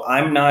 So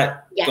I'm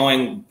not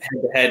going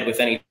head-to-head with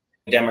any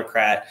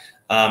Democrat.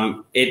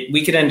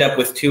 We could end up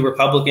with 2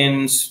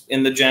 Republicans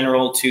in the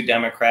general, 2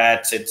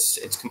 Democrats.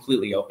 It's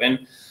completely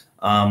open.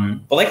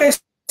 But like I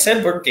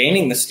said, we're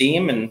gaining the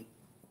steam, and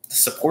the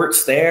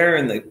support's there,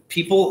 and the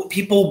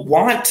people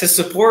want to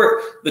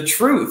support the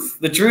truth.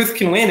 The truth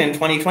can win in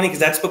 2020, because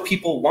that's what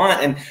people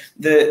want. And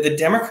the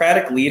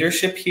Democratic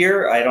leadership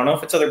here, I don't know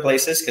if it's other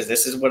places, because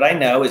this is what I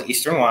know is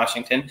Eastern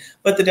Washington,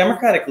 but the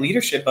Democratic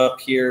leadership up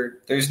here,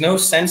 there's no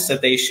sense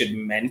that they should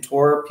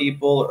mentor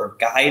people or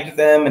guide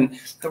them. And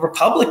the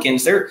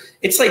Republicans,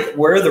 it's like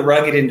we're the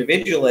rugged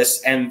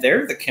individualists and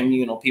they're the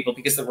communal people,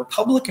 because the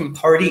Republican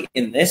Party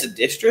in this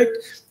district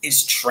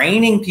is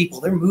training people.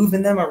 They're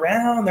moving them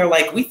around. They're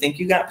like, we think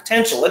you got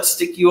potential. Let's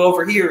stick you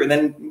over here. And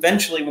then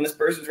eventually when this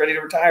person's ready to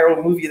retire,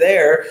 we'll move you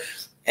there.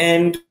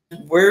 And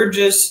we're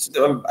just,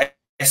 I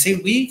say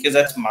we, because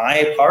that's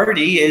my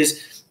party,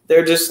 is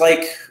they're just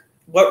like,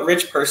 what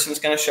rich person's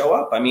going to show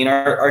up? I mean,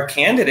 our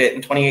candidate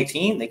in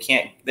 2018, they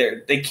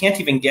can't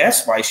even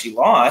guess why she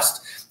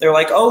lost. They're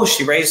like, oh,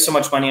 she raised so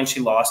much money and she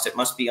lost. It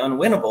must be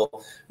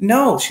unwinnable.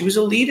 No, she was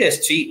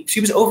elitist.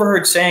 She was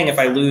overheard saying, if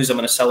I lose, I'm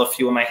going to sell a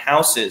few of my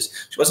houses.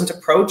 She wasn't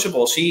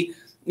approachable.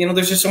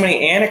 There's just so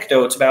many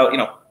anecdotes about,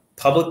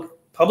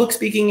 public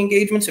speaking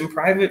engagements and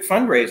private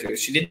fundraisers.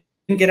 She didn't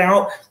get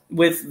out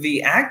with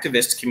the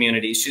activist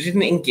community. She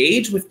didn't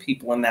engage with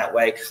people in that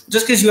way.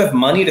 Just because you have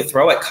money to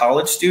throw at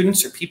college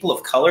students or people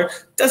of color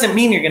doesn't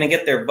mean you're going to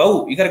get their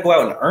vote. You got to go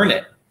out and earn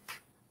it.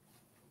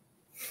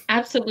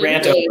 Absolutely.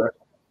 Rant over.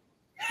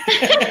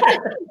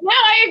 No,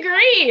 I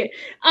agree.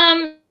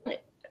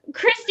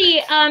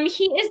 Christy,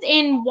 he is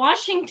in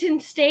Washington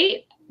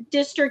State,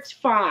 District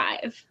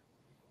 5.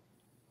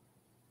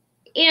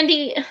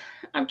 Andy,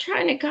 I'm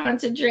trying to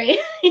concentrate.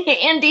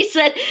 Andy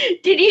said,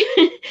 did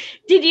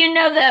you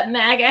know that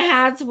MAGA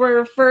hats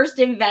were first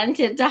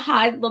invented to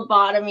hide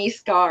lobotomy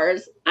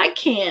scars? I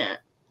can't,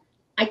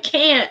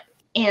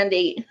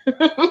 Andy.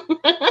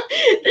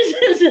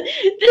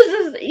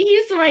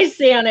 He's my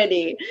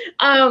sanity.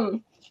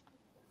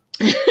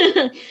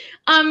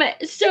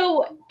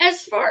 So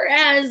as far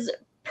as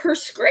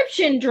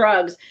prescription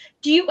drugs,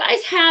 do you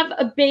guys have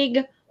a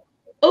big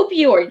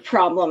opioid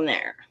problem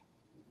there?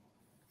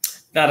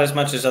 Not as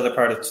much as other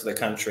parts of the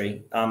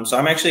country. So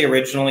I'm actually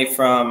originally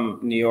from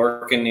New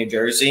York and New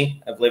Jersey.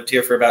 I've lived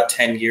here for about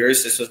 10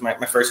 years. This was my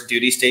first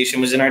duty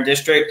station was in our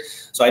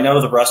district. So I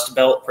know the Rust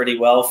Belt pretty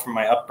well from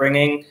my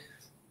upbringing.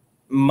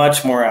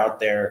 Much more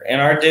out there. In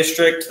our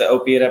district, the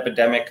opiate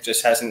epidemic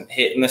just hasn't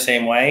hit in the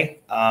same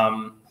way.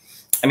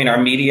 Our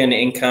median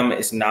income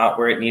is not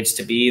where it needs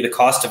to be. The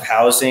cost of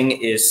housing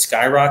is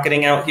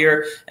skyrocketing out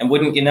here. And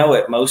wouldn't you know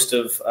it, most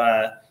of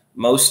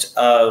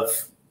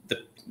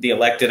the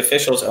elected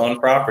officials own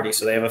property,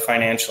 so they have a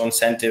financial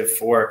incentive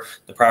for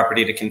the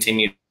property to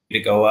continue to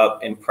go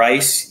up in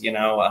price.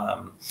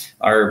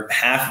 Our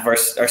half of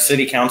our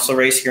city council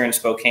race here in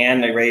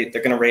Spokane, they're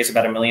going to raise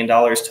about $1 million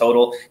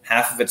total.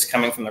 Half of it's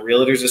coming from the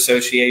Realtors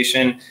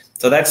Association.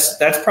 So that's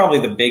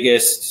probably the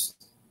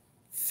biggest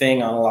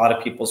thing on a lot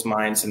of people's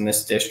minds in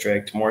this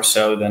district, more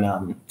so than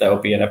the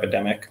opiate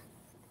epidemic.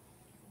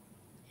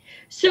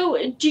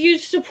 So do you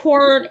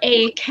support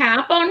a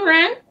cap on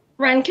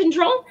rent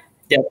control?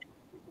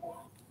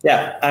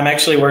 Yeah, I'm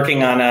actually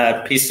working on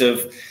a piece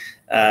of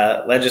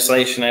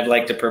legislation I'd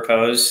like to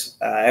propose.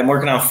 I'm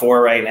working on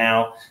 4 right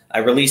now. I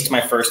released my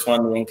first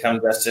one, the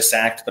Income Justice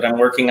Act, but I'm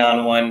working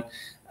on one.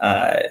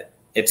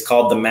 It's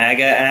called the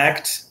MAGA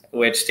Act,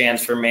 which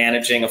stands for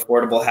Managing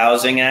Affordable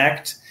Housing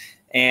Act.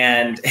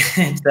 And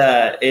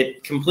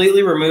it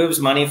completely removes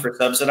money for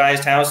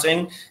subsidized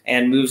housing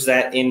and moves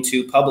that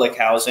into public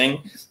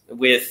housing,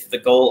 with the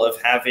goal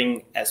of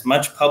having as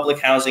much public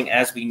housing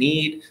as we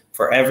need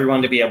for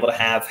everyone to be able to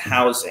have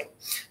housing.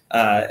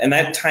 And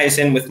that ties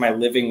in with my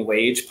living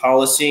wage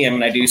policy.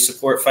 I do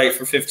support Fight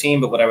for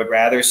 15, but what I would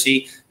rather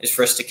see is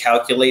for us to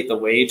calculate the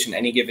wage in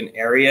any given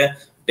area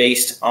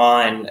based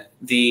on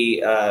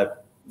the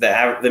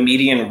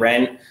median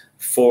rent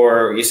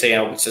for,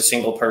 it's a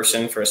single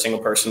person, for a single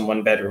person,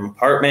 1-bedroom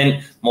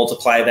apartment,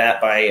 multiply that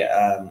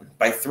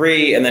by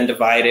 3, and then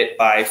divide it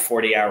by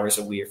 40 hours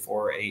a week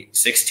for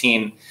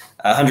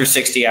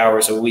 160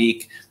 hours a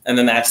week. And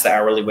then that's the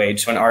hourly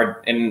wage. So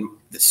in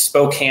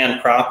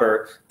Spokane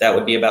proper, that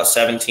would be about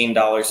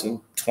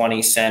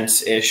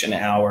 $17.20-ish an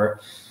hour.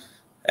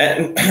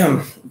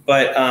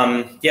 But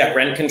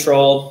rent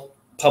control,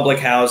 public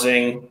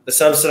housing, the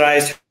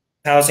subsidized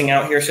housing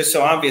out here is just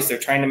so obvious. They're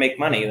trying to make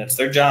money. That's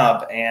their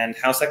job. And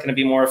how's that going to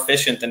be more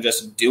efficient than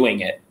just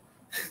doing it?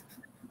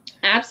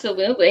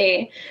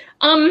 Absolutely.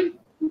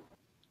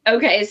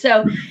 Okay.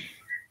 So,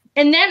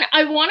 and then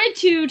I wanted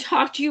to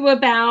talk to you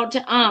about,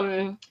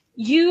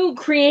 you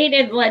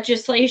created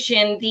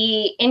legislation,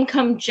 the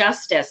Income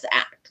Justice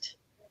Act.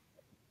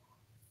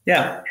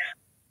 Yeah.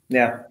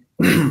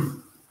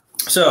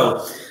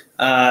 So,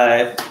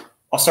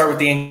 I'll start with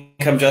the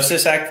Income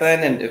Justice Act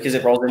then, and because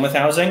it rolls in with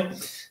housing.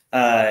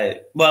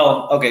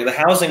 The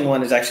housing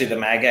one is actually the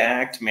MAGA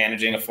Act,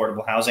 Managing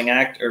Affordable Housing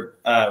Act, or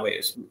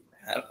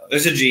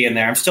there's a G in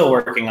there. I'm still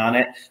working on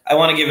it. I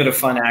want to give it a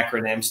fun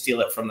acronym, steal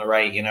it from the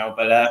right,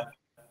 but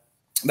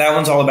that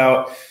one's all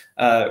about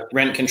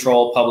rent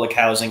control, public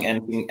housing,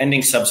 and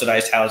ending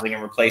subsidized housing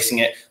and replacing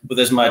it with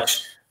as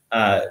much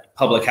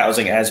public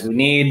housing as we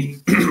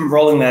need,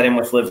 rolling that in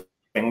with living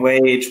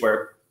wage,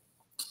 where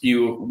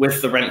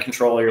with the rent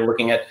control, you're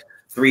looking at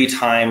 3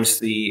 times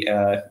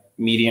the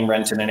median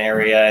rent in an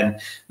area,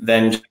 and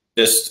then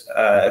just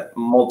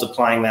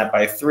multiplying that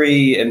by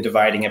 3 and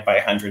dividing it by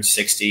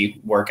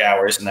 160 work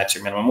hours, and that's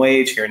your minimum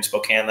wage. Here in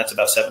Spokane, that's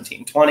about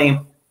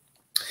 $17.20.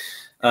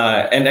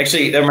 And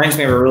actually, that reminds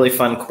me of a really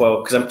fun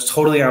quote, because I'm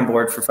totally on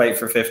board for Fight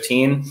for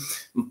 15,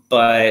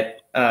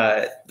 but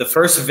the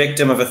first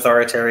victim of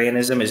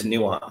authoritarianism is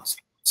nuance.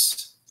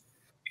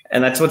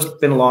 And that's what's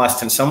been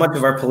lost in so much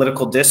of our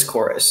political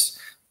discourse.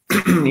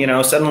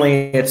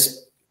 Suddenly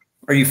it's,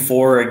 are you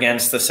for or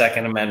against the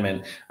Second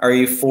Amendment? Are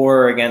you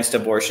for or against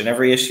abortion?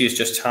 Every issue is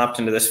just chopped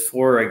into this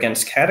for or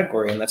against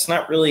category. And that's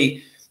not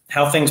really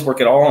how things work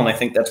at all. And I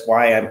think that's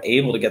why I'm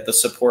able to get the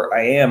support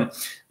I am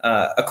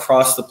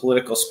across the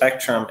political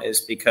spectrum,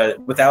 is because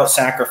without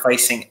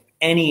sacrificing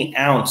any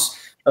ounce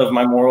of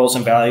my morals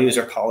and values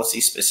or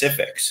policy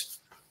specifics.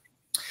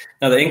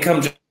 Now, the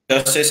Income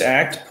Justice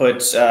Act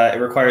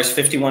it requires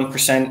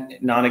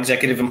 51%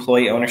 non-executive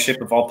employee ownership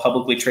of all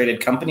publicly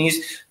traded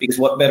companies, because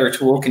what better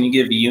tool can you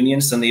give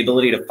unions than the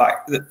ability to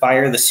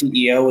fire the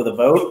CEO with a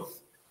vote?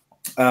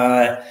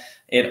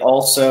 It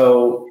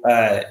also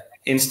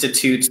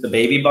institutes the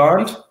baby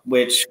bond,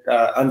 which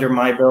under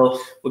my bill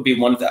would be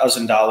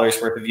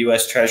 $1,000 worth of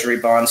U.S. Treasury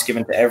bonds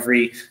given to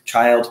every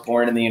child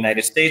born in the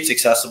United States,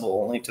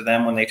 accessible only to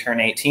them when they turn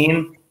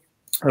 18.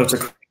 So it's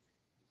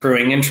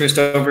accruing interest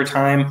over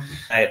time.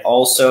 It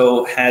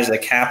also has a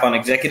cap on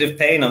executive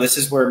pay. Now, this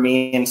is where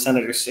me and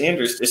Senator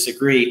Sanders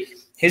disagree.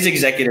 His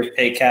executive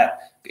pay cap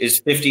is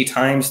 50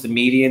 times the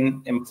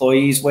median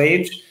employee's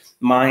wage.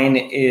 Mine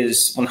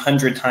is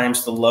 100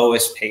 times the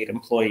lowest paid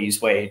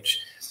employee's wage.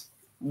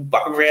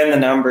 Ran the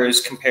numbers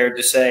compared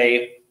to,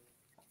 say,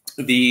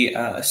 the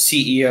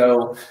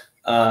CEO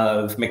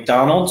of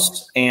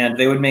McDonald's, and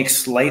they would make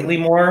slightly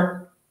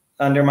more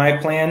under my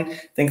plan.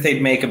 I think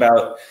they'd make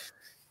about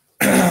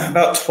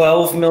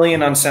 12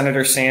 million on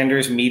Senator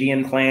Sanders'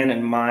 median plan,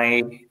 and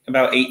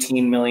about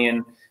 18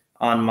 million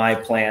on my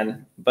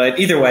plan. But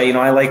either way,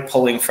 I like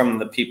pulling from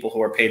the people who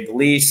are paid the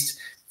least.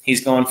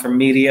 He's going for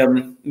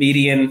median.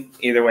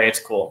 Either way, it's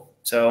cool.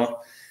 So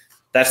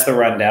that's the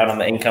rundown on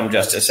the Income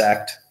Justice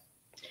Act.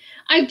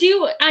 I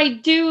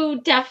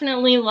do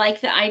definitely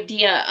like the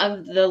idea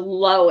of the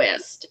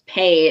lowest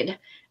paid.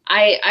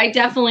 I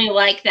definitely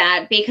like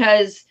that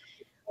because,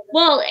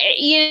 well,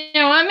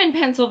 I'm in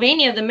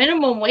Pennsylvania. The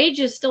minimum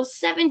wage is still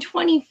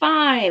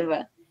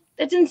 $7.25.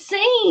 That's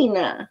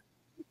insane.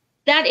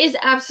 That is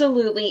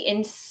absolutely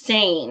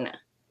insane.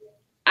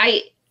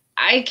 I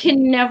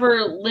can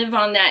never live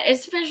on that,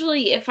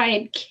 especially if I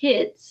had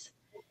kids.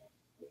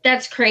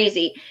 That's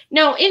crazy.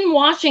 Now, in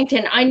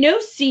Washington, I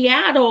know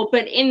Seattle,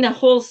 but in the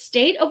whole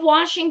state of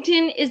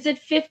Washington, is it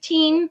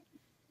 15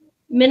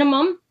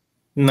 minimum?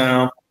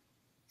 No.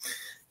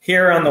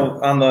 Here on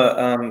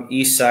the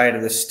east side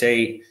of the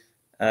state,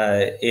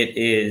 it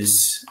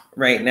is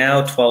right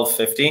now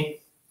 $12.50,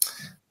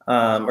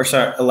 or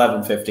sorry,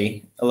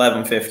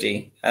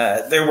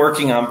 $11.50. They're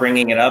working on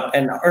bringing it up,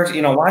 and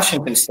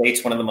Washington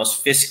State's one of the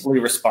most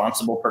fiscally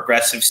responsible,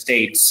 progressive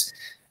states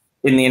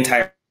in the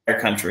entire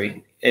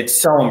country.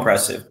 It's so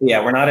impressive.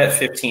 Yeah, we're not at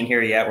 15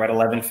 here yet. We're at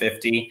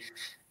 $11.50.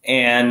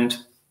 And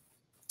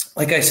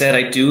like I said,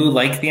 I do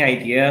like the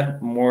idea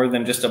more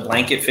than just a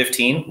blanket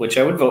 15, which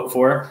I would vote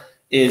for,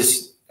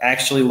 is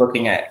actually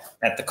looking at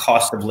the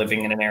cost of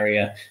living in an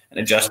area and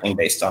adjusting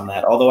based on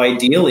that. Although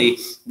ideally,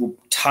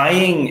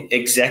 tying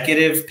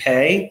executive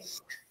pay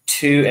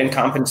to and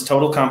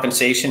total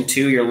compensation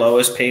to your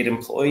lowest paid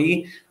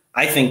employee,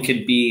 I think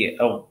could be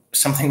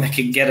something that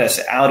could get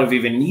us out of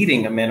even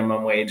needing a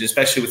minimum wage,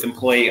 especially with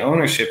employee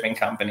ownership in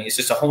companies.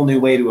 Just a whole new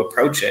way to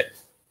approach it.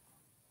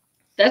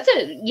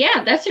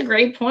 That's a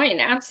great point.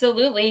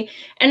 Absolutely.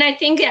 And I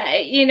think,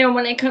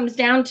 when it comes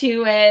down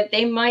to it,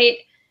 they might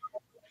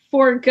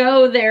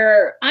forego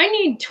I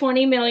need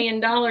 $20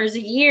 million a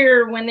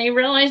year when they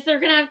realize they're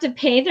going to have to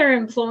pay their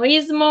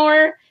employees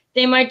more.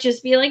 They might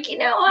just be like,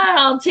 what,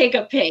 I'll take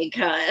a pay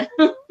cut.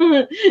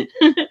 Well,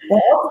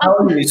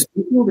 I'll tell you,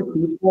 speaking to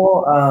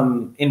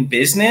people in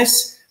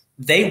business,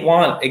 they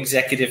want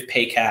executive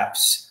pay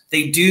caps.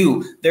 They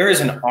do. There is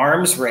an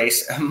arms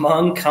race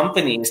among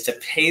companies to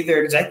pay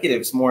their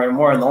executives more and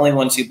more, and the only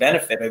ones who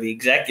benefit are the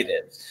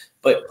executives.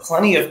 But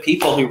plenty of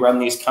people who run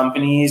these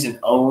companies and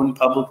own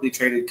publicly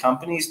traded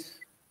companies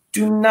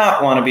do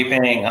not want to be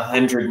paying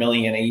 $100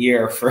 million a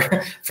year for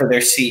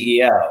their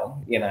CEO,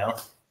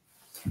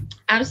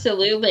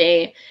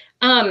 Absolutely.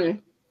 Let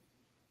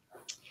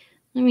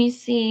me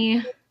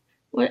see.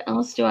 What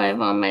else do I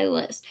have on my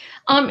list?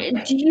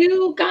 Do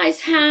you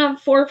guys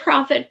have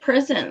for-profit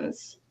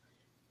prisons?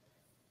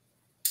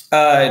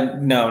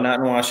 No, not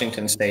in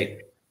Washington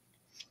State.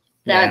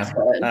 That's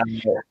good.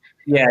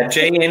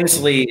 Jay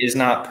Inslee is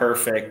not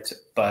perfect,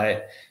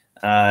 but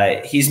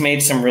he's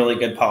made some really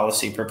good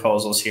policy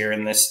proposals here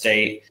in this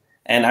state.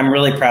 And I'm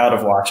really proud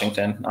of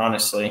Washington,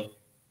 honestly.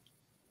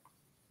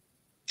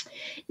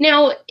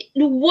 Now,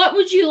 what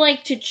would you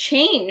like to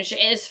change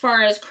as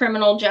far as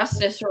criminal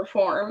justice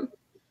reform?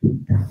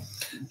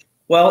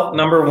 Well,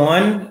 number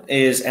one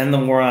is end the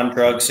war on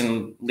drugs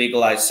and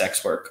legalize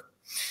sex work.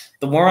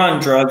 The war on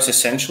drugs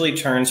essentially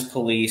turns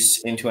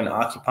police into an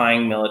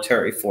occupying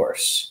military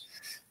force.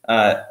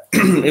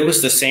 It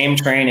was the same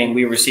training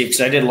we received,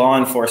 because I did law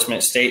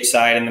enforcement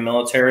stateside in the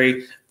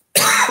military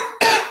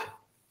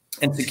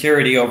and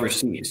security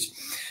overseas.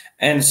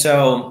 And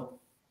so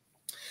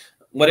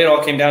what it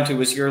all came down to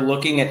was you're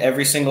looking at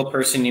every single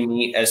person you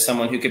meet as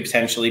someone who could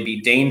potentially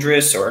be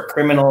dangerous or a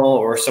criminal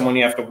or someone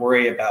you have to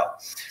worry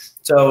about.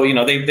 So,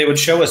 they would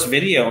show us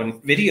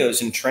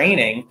videos and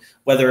training,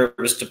 whether it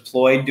was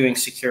deployed doing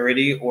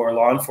security or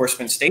law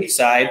enforcement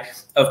stateside,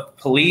 of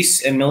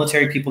police and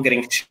military people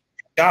getting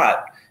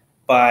shot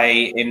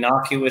by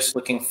innocuous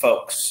looking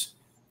folks.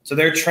 So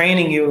they're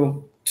training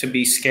you to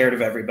be scared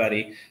of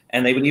everybody.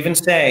 And they would even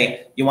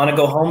say, you want to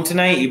go home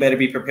tonight? You better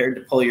be prepared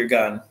to pull your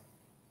gun.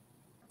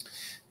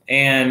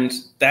 And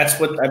that's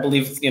what I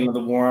believe, the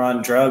war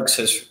on drugs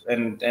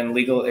and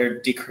legal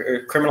or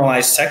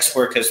criminalized sex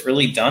work has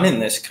really done in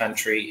this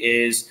country,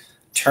 is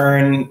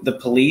turn the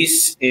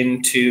police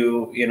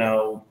into,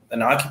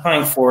 an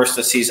occupying force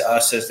that sees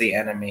us as the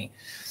enemy.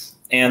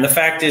 And the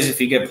fact is, if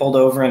you get pulled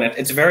over, and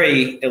it's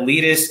very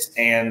elitist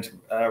and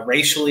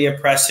racially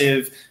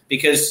oppressive,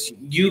 because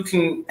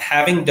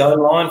having done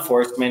law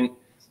enforcement,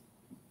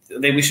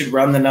 we should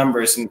run the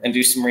numbers and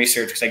do some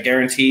research, because I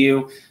guarantee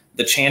you,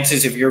 the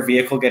chances of your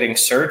vehicle getting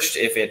searched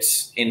if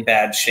it's in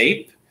bad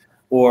shape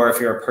or if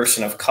you're a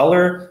person of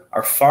color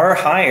are far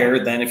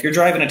higher than if you're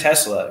driving a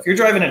Tesla. If you're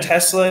driving a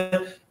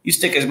Tesla, you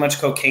stick as much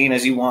cocaine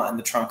as you want in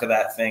the trunk of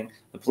that thing.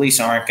 The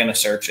police aren't going to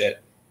search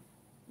it.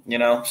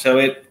 So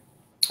it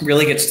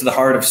really gets to the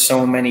heart of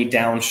so many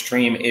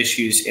downstream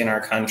issues in our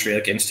country,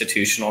 like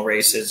institutional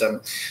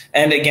racism.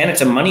 And again,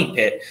 it's a money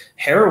pit.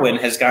 Heroin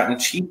has gotten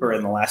cheaper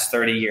in the last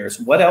 30 years.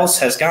 What else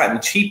has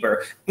gotten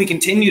cheaper? We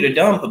continue to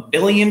dump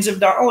billions of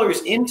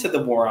dollars into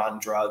the war on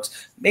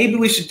drugs. Maybe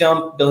we should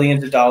dump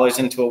billions of dollars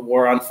into a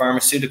war on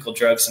pharmaceutical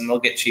drugs, and they'll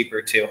get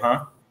cheaper too,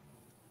 huh?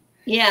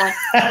 Yeah,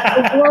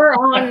 the war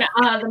on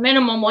the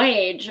minimum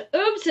wage.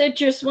 Oops, it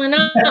just went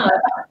up.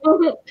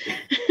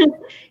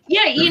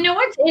 Yeah, you know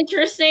what's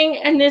interesting?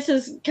 And this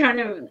is kind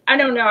of, I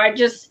don't know,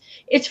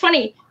 it's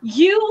funny.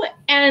 You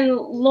and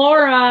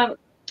Laura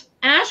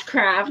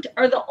Ashcraft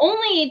are the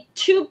only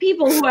two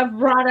people who have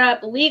brought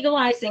up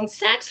legalizing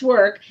sex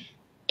work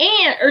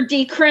or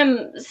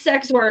decrim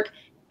sex work,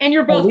 and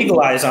you're both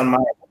legalize on my.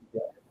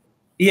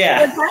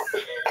 Yeah,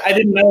 I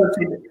didn't know.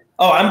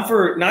 Oh, I'm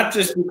for not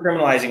just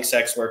decriminalizing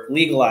sex work,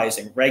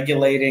 legalizing,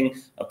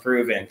 regulating,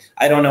 approving.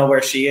 I don't know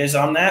where she is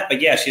on that,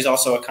 but yeah, she's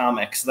also a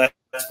comic, so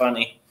that's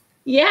funny.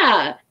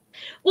 Yeah.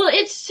 Well,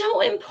 it's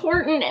so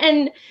important.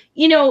 And,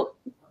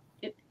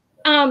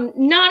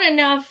 not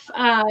enough,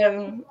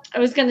 I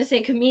was going to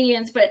say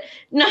comedians, but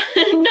not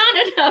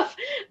enough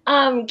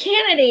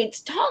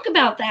candidates talk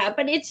about that.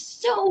 But it's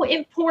so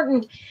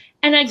important.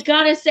 And I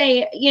got to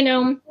say,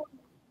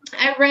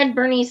 I read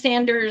Bernie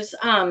Sanders,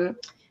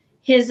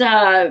 his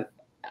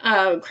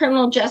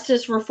criminal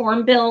justice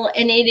reform bill,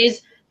 and it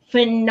is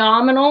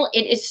phenomenal.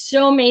 It is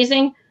so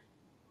amazing.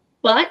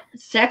 But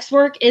sex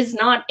work is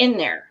not in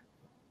there.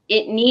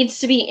 It needs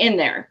to be in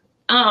there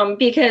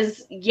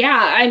because,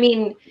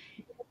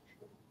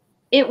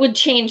 it would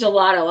change a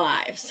lot of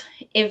lives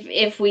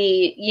if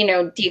we,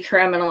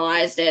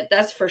 decriminalized it.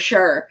 That's for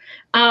sure.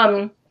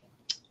 Let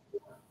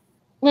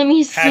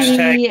me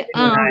see.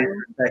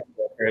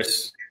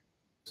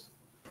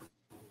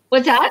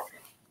 What's that?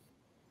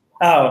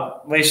 Oh,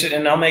 we should,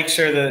 and I'll make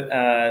sure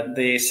that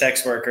the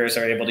sex workers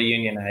are able to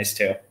unionize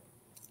too.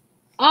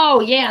 Oh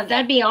yeah,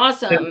 that'd be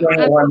awesome. Just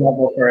going one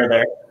level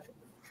further.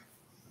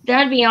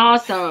 That'd be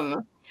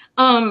awesome.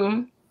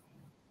 You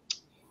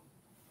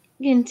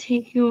can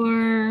take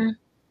your.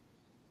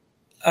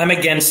 I'm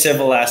against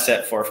civil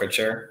asset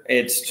forfeiture.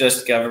 It's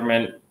just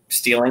government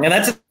stealing, and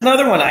that's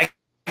another one. I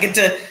get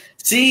to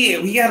see.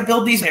 We got to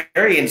build these.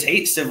 Arians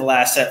hate civil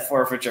asset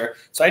forfeiture,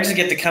 so I just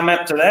get to come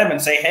up to them and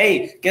say,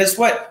 "Hey, guess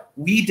what?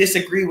 We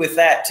disagree with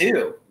that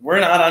too. We're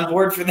not on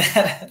board for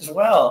that as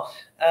well."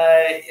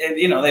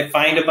 They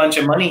find a bunch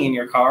of money in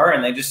your car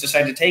and they just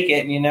decide to take it,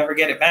 and you never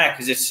get it back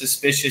because it's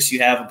suspicious you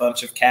have a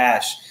bunch of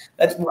cash.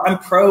 I'm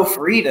pro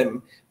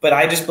freedom, but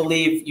I just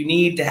believe you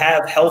need to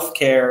have health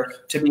care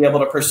to be able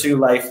to pursue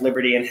life,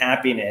 liberty, and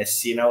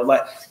happiness.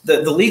 Like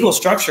the legal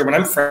structure, when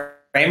I'm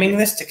framing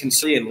this to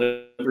conciliate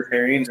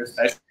libertarians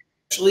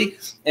especially,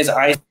 is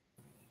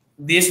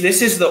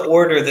this is the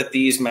order that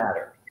these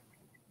matter.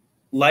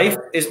 Life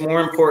is more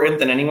important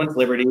than anyone's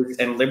liberties,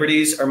 and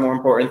liberties are more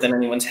important than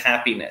anyone's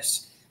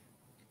happiness.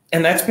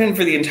 And that's been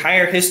for the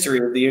entire history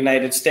of the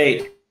United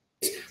States,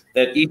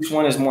 that each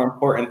one is more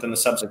important than the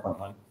subsequent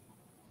one.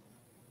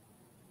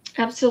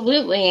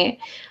 Absolutely.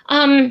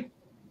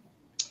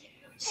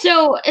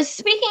 So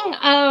speaking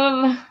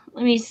of,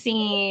 let me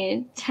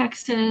see,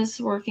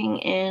 Texas working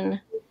in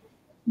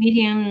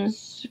medium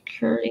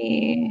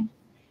security.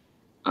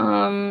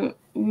 Not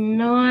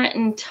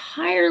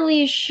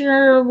entirely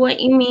sure what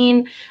you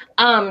mean.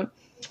 But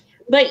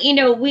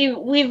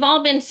we've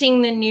all been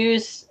seeing the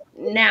news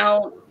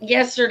now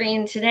yesterday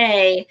and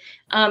today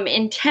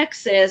in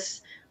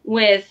Texas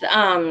with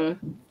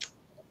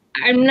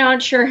I'm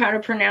not sure how to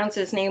pronounce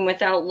his name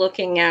without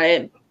looking at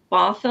it,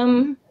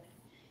 Botham,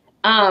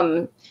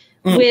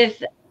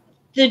 with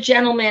the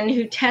gentleman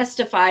who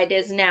testified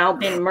has now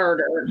been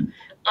murdered.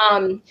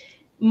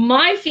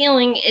 My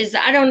feeling is,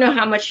 I don't know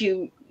how much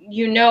you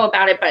know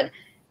about it, but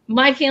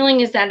my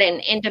feeling is that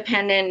an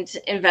independent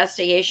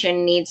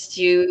investigation needs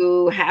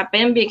to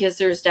happen because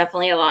there's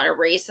definitely a lot of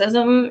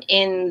racism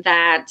in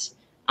that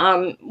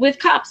with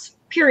cops,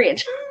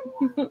 period.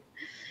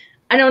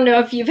 I don't know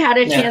if you've had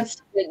a chance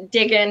to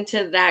dig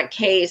into that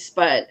case,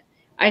 but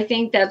I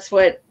think that's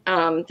what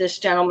this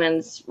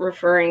gentleman's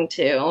referring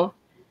to.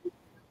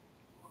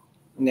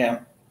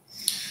 Yeah.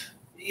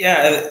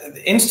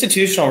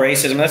 Institutional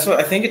racism. That's what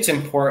I think. It's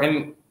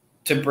important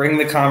to bring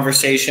the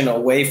conversation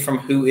away from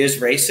who is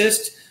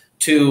racist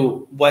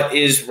to what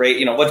is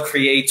what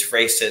creates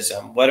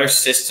racism. What are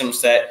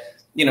systems that,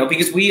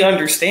 because we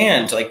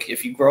understand, like,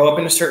 if you grow up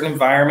in a certain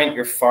environment,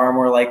 you're far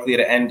more likely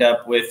to end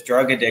up with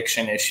drug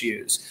addiction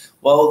issues.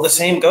 Well, the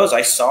same goes.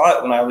 I saw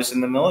it when I was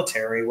in the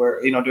military, where,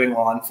 doing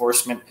law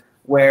enforcement,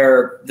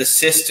 where the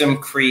system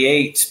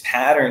creates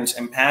patterns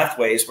and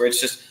pathways where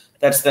it's just,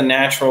 that's the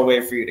natural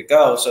way for you to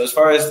go. So as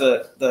far as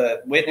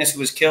the witness who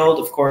was killed,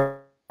 of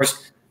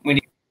course,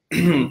 we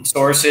need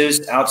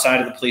sources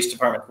outside of the police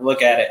department to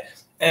look at it.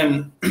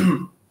 And,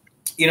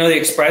 the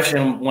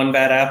expression, one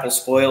bad apple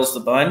spoils the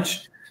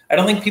bunch. I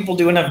don't think people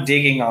do enough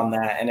digging on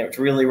that, and it's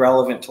really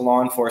relevant to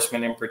law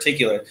enforcement in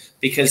particular,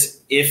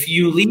 because if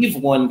you leave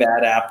one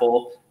bad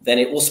apple, then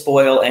it will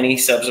spoil any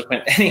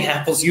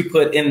apples you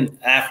put in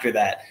after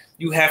that.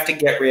 You have to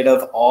get rid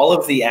of all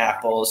of the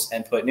apples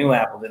and put new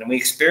apples in. And we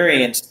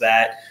experienced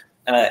that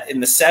in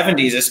the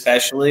 70s,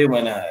 especially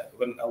when a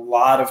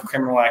lot of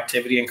criminal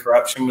activity and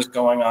corruption was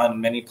going on in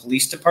many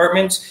police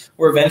departments,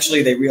 where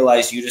eventually they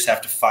realized you just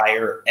have to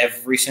fire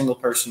every single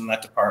person in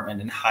that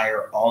department and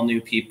hire all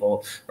new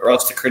people, or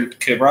else the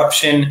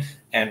corruption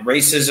and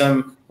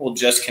racism will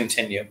just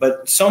continue.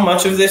 But so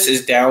much of this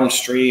is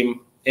downstream,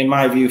 in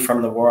my view,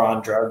 from the war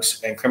on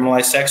drugs and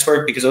criminalized sex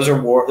work, because it's a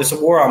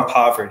war on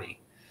poverty.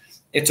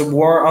 It's a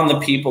war on the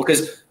people,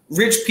 because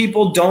rich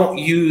people don't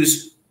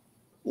use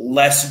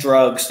less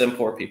drugs than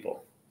poor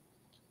people.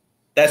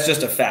 That's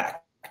just a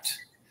fact.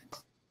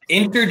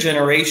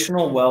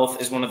 Intergenerational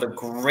wealth is one of the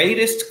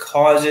greatest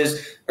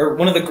causes, or has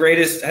one of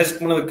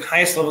the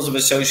highest levels of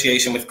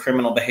association with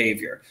criminal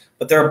behavior,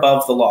 but they're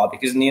above the law,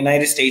 because in the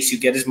United States, you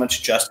get as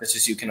much justice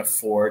as you can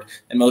afford,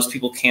 and most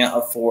people can't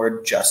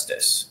afford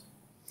justice.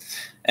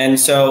 And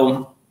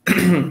so,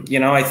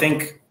 I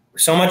think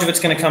so much of it's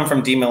going to come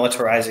from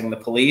demilitarizing the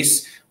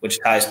police, which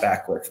ties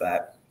back with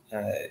that.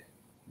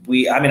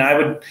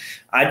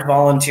 I'd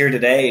volunteer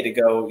today to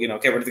go,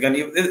 get rid of the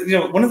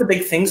gun. One of the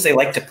big things they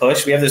like to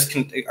push, we have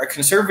a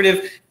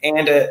conservative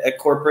and a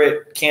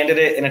corporate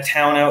candidate in a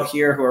town out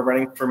here who are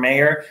running for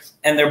mayor,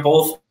 and they're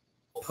both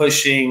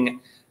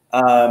pushing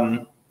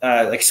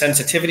like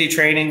sensitivity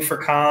training for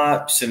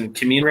cops and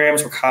community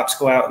programs where cops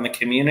go out in the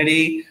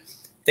community.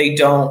 They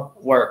don't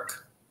work.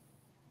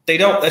 They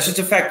don't. That's just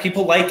a fact.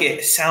 People like it.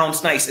 It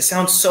sounds nice. It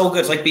sounds so good.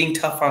 It's like being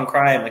tough on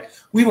crime. Like,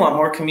 we want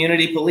more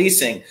community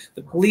policing.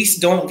 The police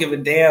don't give a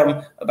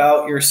damn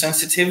about your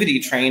sensitivity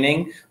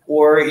training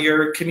or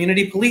your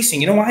community policing.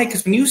 You know why?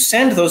 Because when you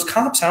send those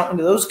cops out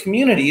into those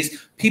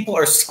communities, people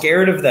are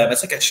scared of them.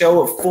 It's like a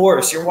show of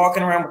force. You're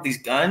walking around with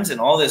these guns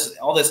and all this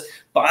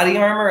body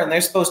armor, and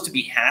they're supposed to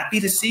be happy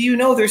to see you.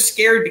 No, they're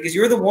scared because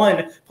you're the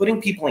one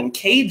putting people in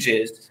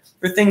cages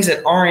for things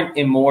that aren't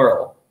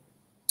immoral.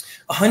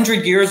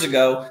 100 years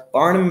ago,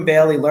 Barnum and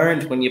Bailey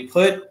learned when you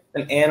put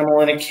an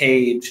animal in a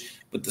cage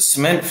with the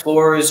cement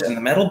floors and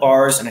the metal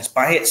bars and it's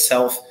by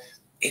itself,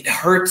 it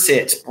hurts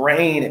its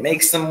brain. It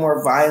makes them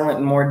more violent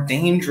and more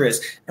dangerous.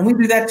 And we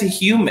do that to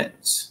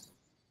humans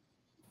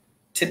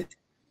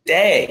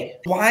today.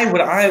 Why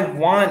would I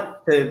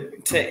want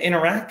to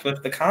interact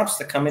with the cops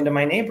that come into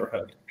my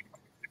neighborhood?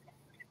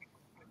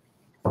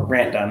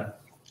 Rant done.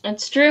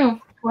 That's true.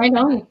 Right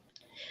on.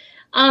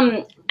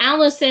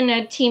 Allison,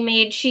 a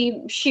teammate,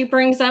 she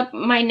brings up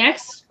my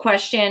next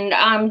question.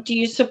 Do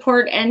you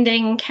support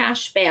ending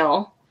cash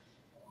bail?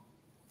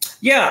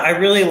 Yeah, I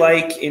really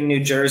like in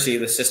New Jersey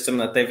the system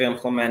that they've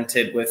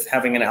implemented with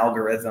having an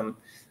algorithm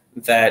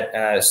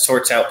that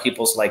sorts out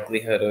people's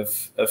likelihood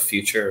of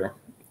future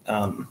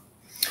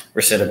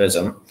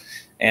recidivism.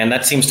 And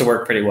that seems to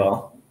work pretty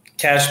well.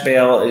 Cash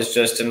bail is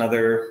just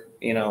another,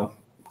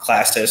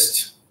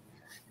 classist,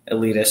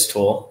 elitist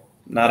tool.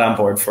 Not on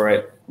board for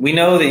it. We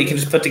know that you can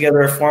just put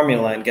together a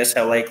formula and guess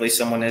how likely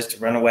someone is to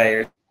run away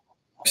or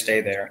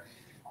stay there.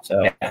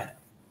 So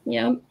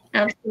yeah,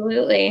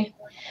 absolutely.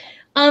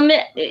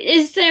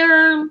 Is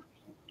there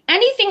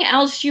anything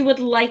else you would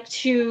like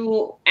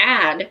to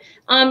add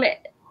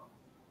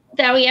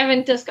that we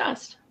haven't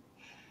discussed?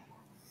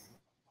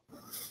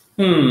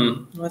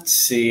 Let's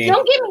see.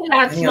 Don't give me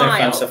that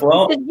smile.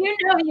 Well, because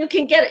you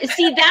can get it.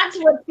 See, that's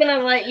what's going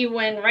to let you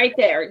win right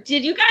there.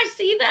 Did you guys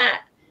see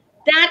that?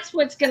 That's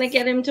what's going to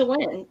get him to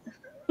win.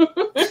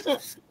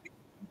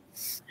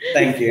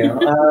 Thank you.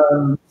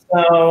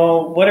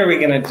 So what are we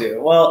going to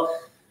do?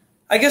 Well,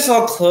 I guess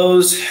I'll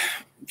close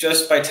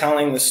just by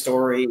telling the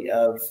story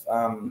of,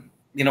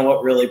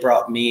 what really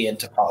brought me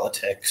into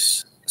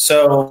politics.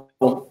 So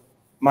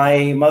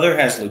my mother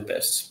has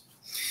lupus,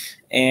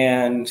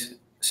 and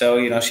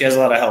so, she has a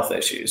lot of health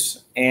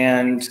issues.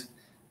 And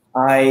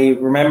I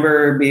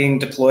remember being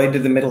deployed to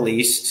the Middle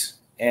East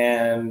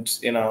and,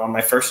 on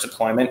my first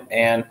deployment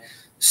and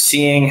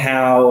seeing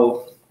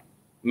how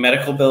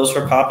medical bills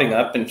were popping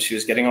up, and she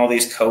was getting all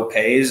these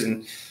co-pays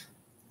and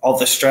all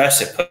the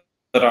stress it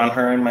put on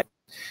her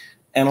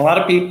and a lot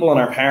of people in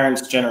our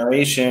parents'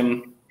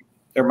 generation,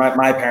 or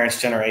my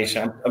parents'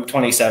 generation. I'm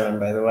 27,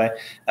 by the way.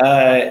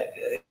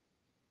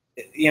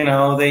 You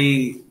know,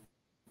 they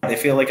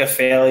feel like a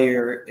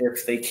failure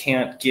if they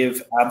can't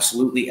give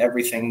absolutely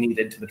everything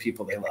needed to the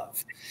people they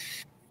love.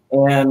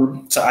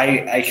 And so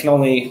I can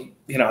only,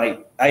 you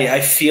know,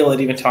 I feel it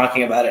even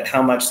talking about it,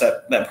 how much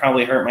that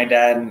probably hurt my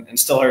dad and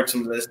still hurts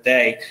him to this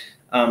day.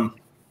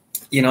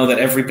 You know, that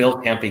every bill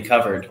can't be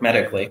covered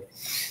medically.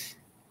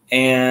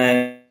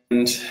 And,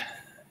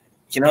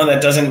 you know,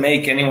 that doesn't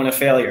make anyone a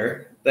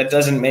failure. That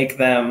doesn't make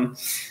them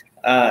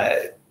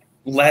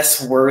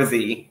less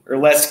worthy or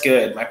less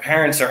good. My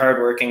parents are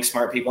hardworking,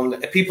 smart people,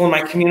 and people in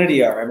my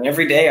community are. I mean,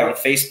 every day on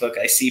Facebook,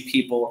 I see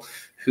people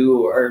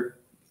who are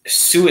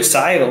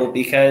suicidal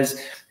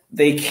because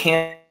they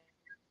can't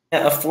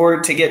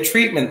afford to get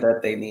treatment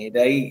that they need.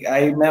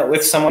 I met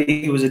with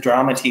somebody who was a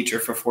drama teacher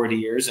for 40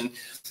 years, and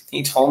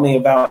he told me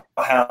about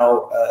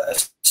how a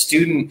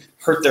student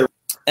hurt their,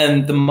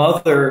 and the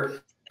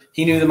mother,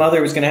 he knew the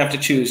mother was going to have to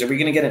choose. Are we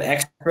going to get an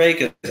x-ray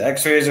because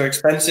x-rays are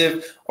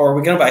expensive, or are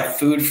we going to buy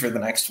food for the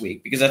next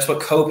week? Because that's what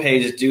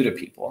co-pays do to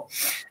people.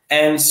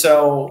 And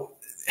so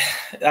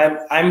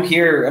I'm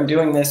here, I'm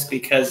doing this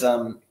because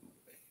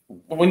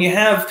when you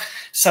have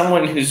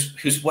someone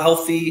who's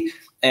wealthy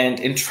and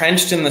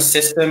entrenched in the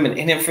system and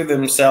in it for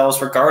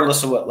themselves,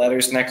 regardless of what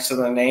letters next to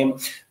their name,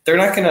 they're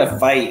not going to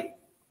fight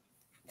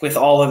with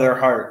all of their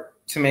heart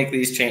to make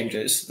these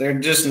changes. They're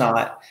just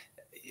not.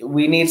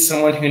 We need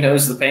someone who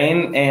knows the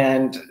pain.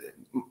 And,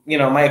 you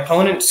know, my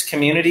opponent's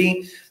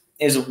community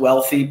is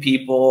wealthy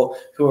people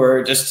who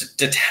are just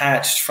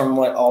detached from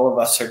what all of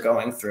us are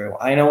going through.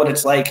 I know what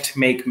it's like to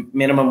make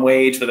minimum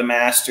wage with a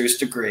master's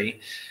degree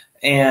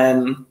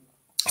and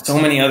so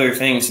many other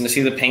things, and to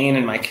see the pain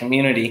in my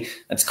community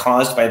that's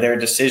caused by their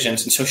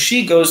decisions. And so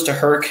she goes to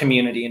her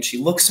community and she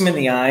looks them in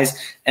the eyes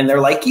and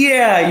they're like,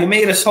 yeah, you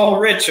made us all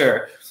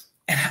richer.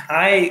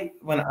 And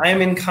when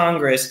I'm in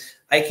Congress,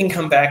 I can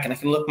come back and I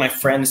can look my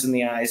friends in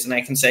the eyes and I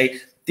can say,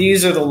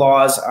 these are the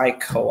laws I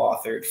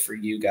co-authored for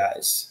you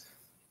guys,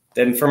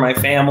 then for my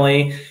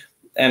family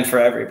and for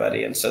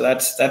everybody. And so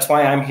that's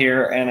why I'm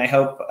here. And I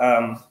hope,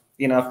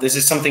 you know, if this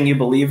is something you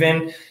believe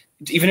in,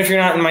 even if you're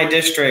not in my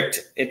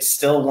district, it's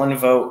still one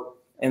vote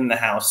in the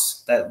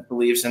House that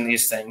believes in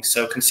these things.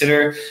 So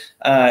consider,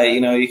 you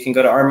know, you can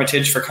go to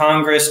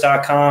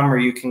armitageforcongress.com, or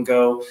you can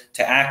go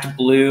to Act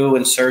Blue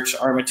and search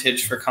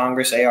Armitage for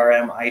Congress,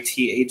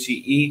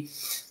 ARMITAGE,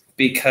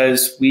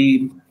 because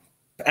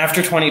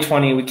after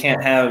 2020, we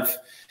can't have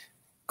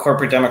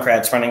corporate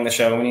Democrats running the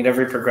show. We need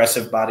every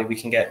progressive body we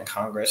can get in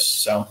Congress.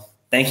 So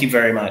thank you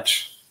very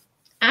much.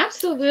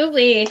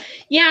 Absolutely.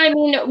 Yeah, I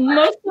mean,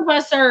 most of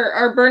us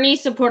are Bernie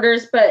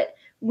supporters, but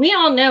we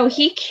all know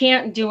he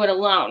can't do it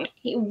alone.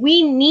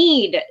 We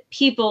need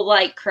people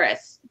like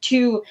Chris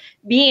to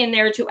be in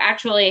there to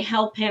actually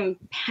help him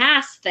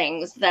pass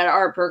things that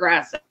are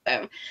progressive.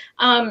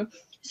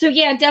 So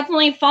yeah,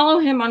 definitely follow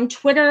him on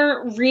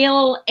Twitter,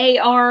 Real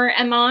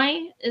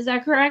ARMI. Is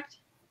that correct?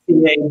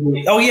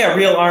 Oh yeah,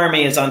 Real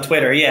Army is on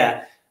Twitter.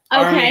 Yeah,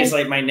 okay. Army is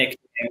like my nickname.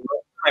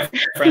 My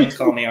friends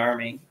call me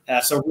Army.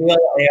 So Real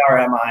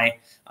ARMI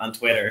on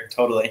Twitter.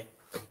 Totally.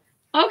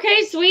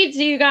 Okay, sweet.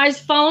 So you guys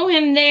follow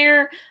him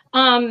there.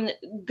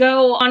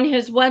 Go on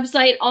his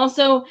website.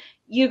 Also,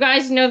 you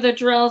guys know the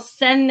drill.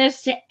 Send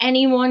this to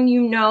anyone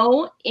you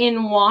know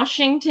in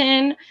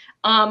Washington,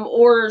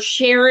 or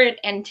share it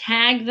and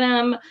tag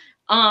them,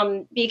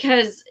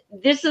 because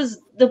this is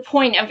the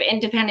point of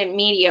independent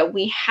media.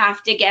 We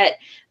have to get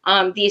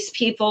these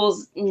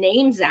people's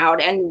names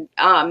out and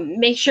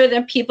make sure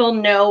that people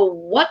know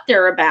what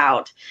they're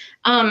about.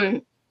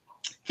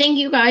 Thank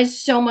you guys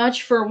so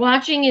much for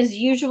watching. As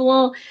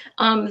usual,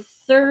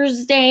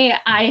 Thursday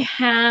I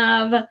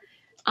have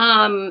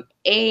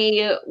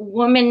a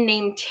woman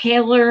named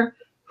Taylor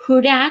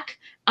Hudak.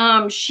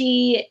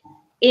 She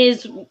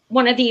is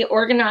one of the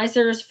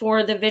organizers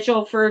for the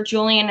Vigil for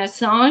Julian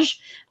Assange.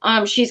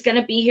 She's going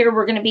to be here.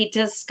 We're going to be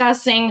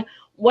discussing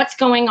what's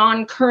going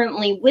on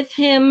currently with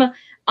him.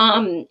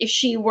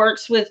 She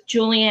works with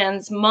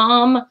Julian's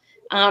mom.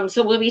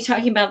 So we'll be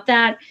talking about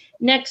that.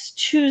 Next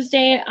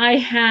Tuesday, I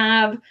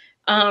have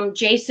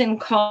Jason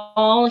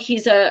Call.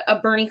 He's a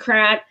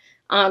Bernie-crat,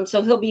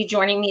 so he'll be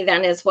joining me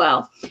then as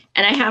well.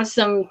 And I have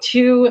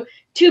two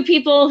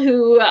people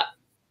who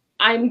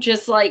I'm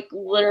just like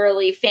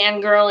literally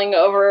fangirling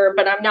over,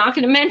 but I'm not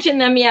going to mention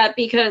them yet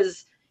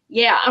because,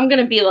 yeah, I'm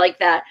going to be like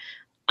that.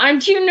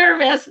 I'm too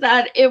nervous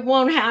that it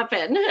won't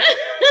happen.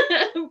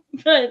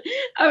 But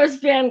I was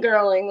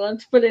fangirling,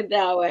 let's put it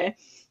that way.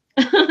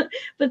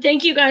 But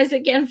thank you guys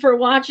again for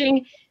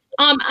watching.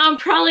 I'll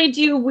probably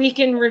do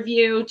weekend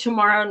review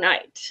tomorrow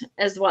night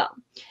as well.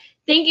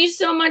 Thank you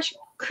so much,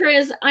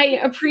 Chris. I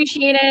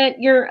appreciate it.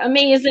 You're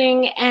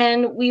amazing,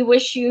 and we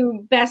wish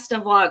you best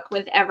of luck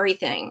with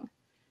everything.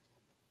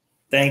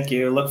 Thank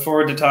you. Look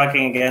forward to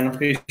talking again.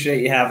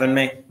 Appreciate you having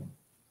me.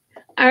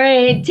 All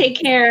right. Take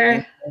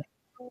care.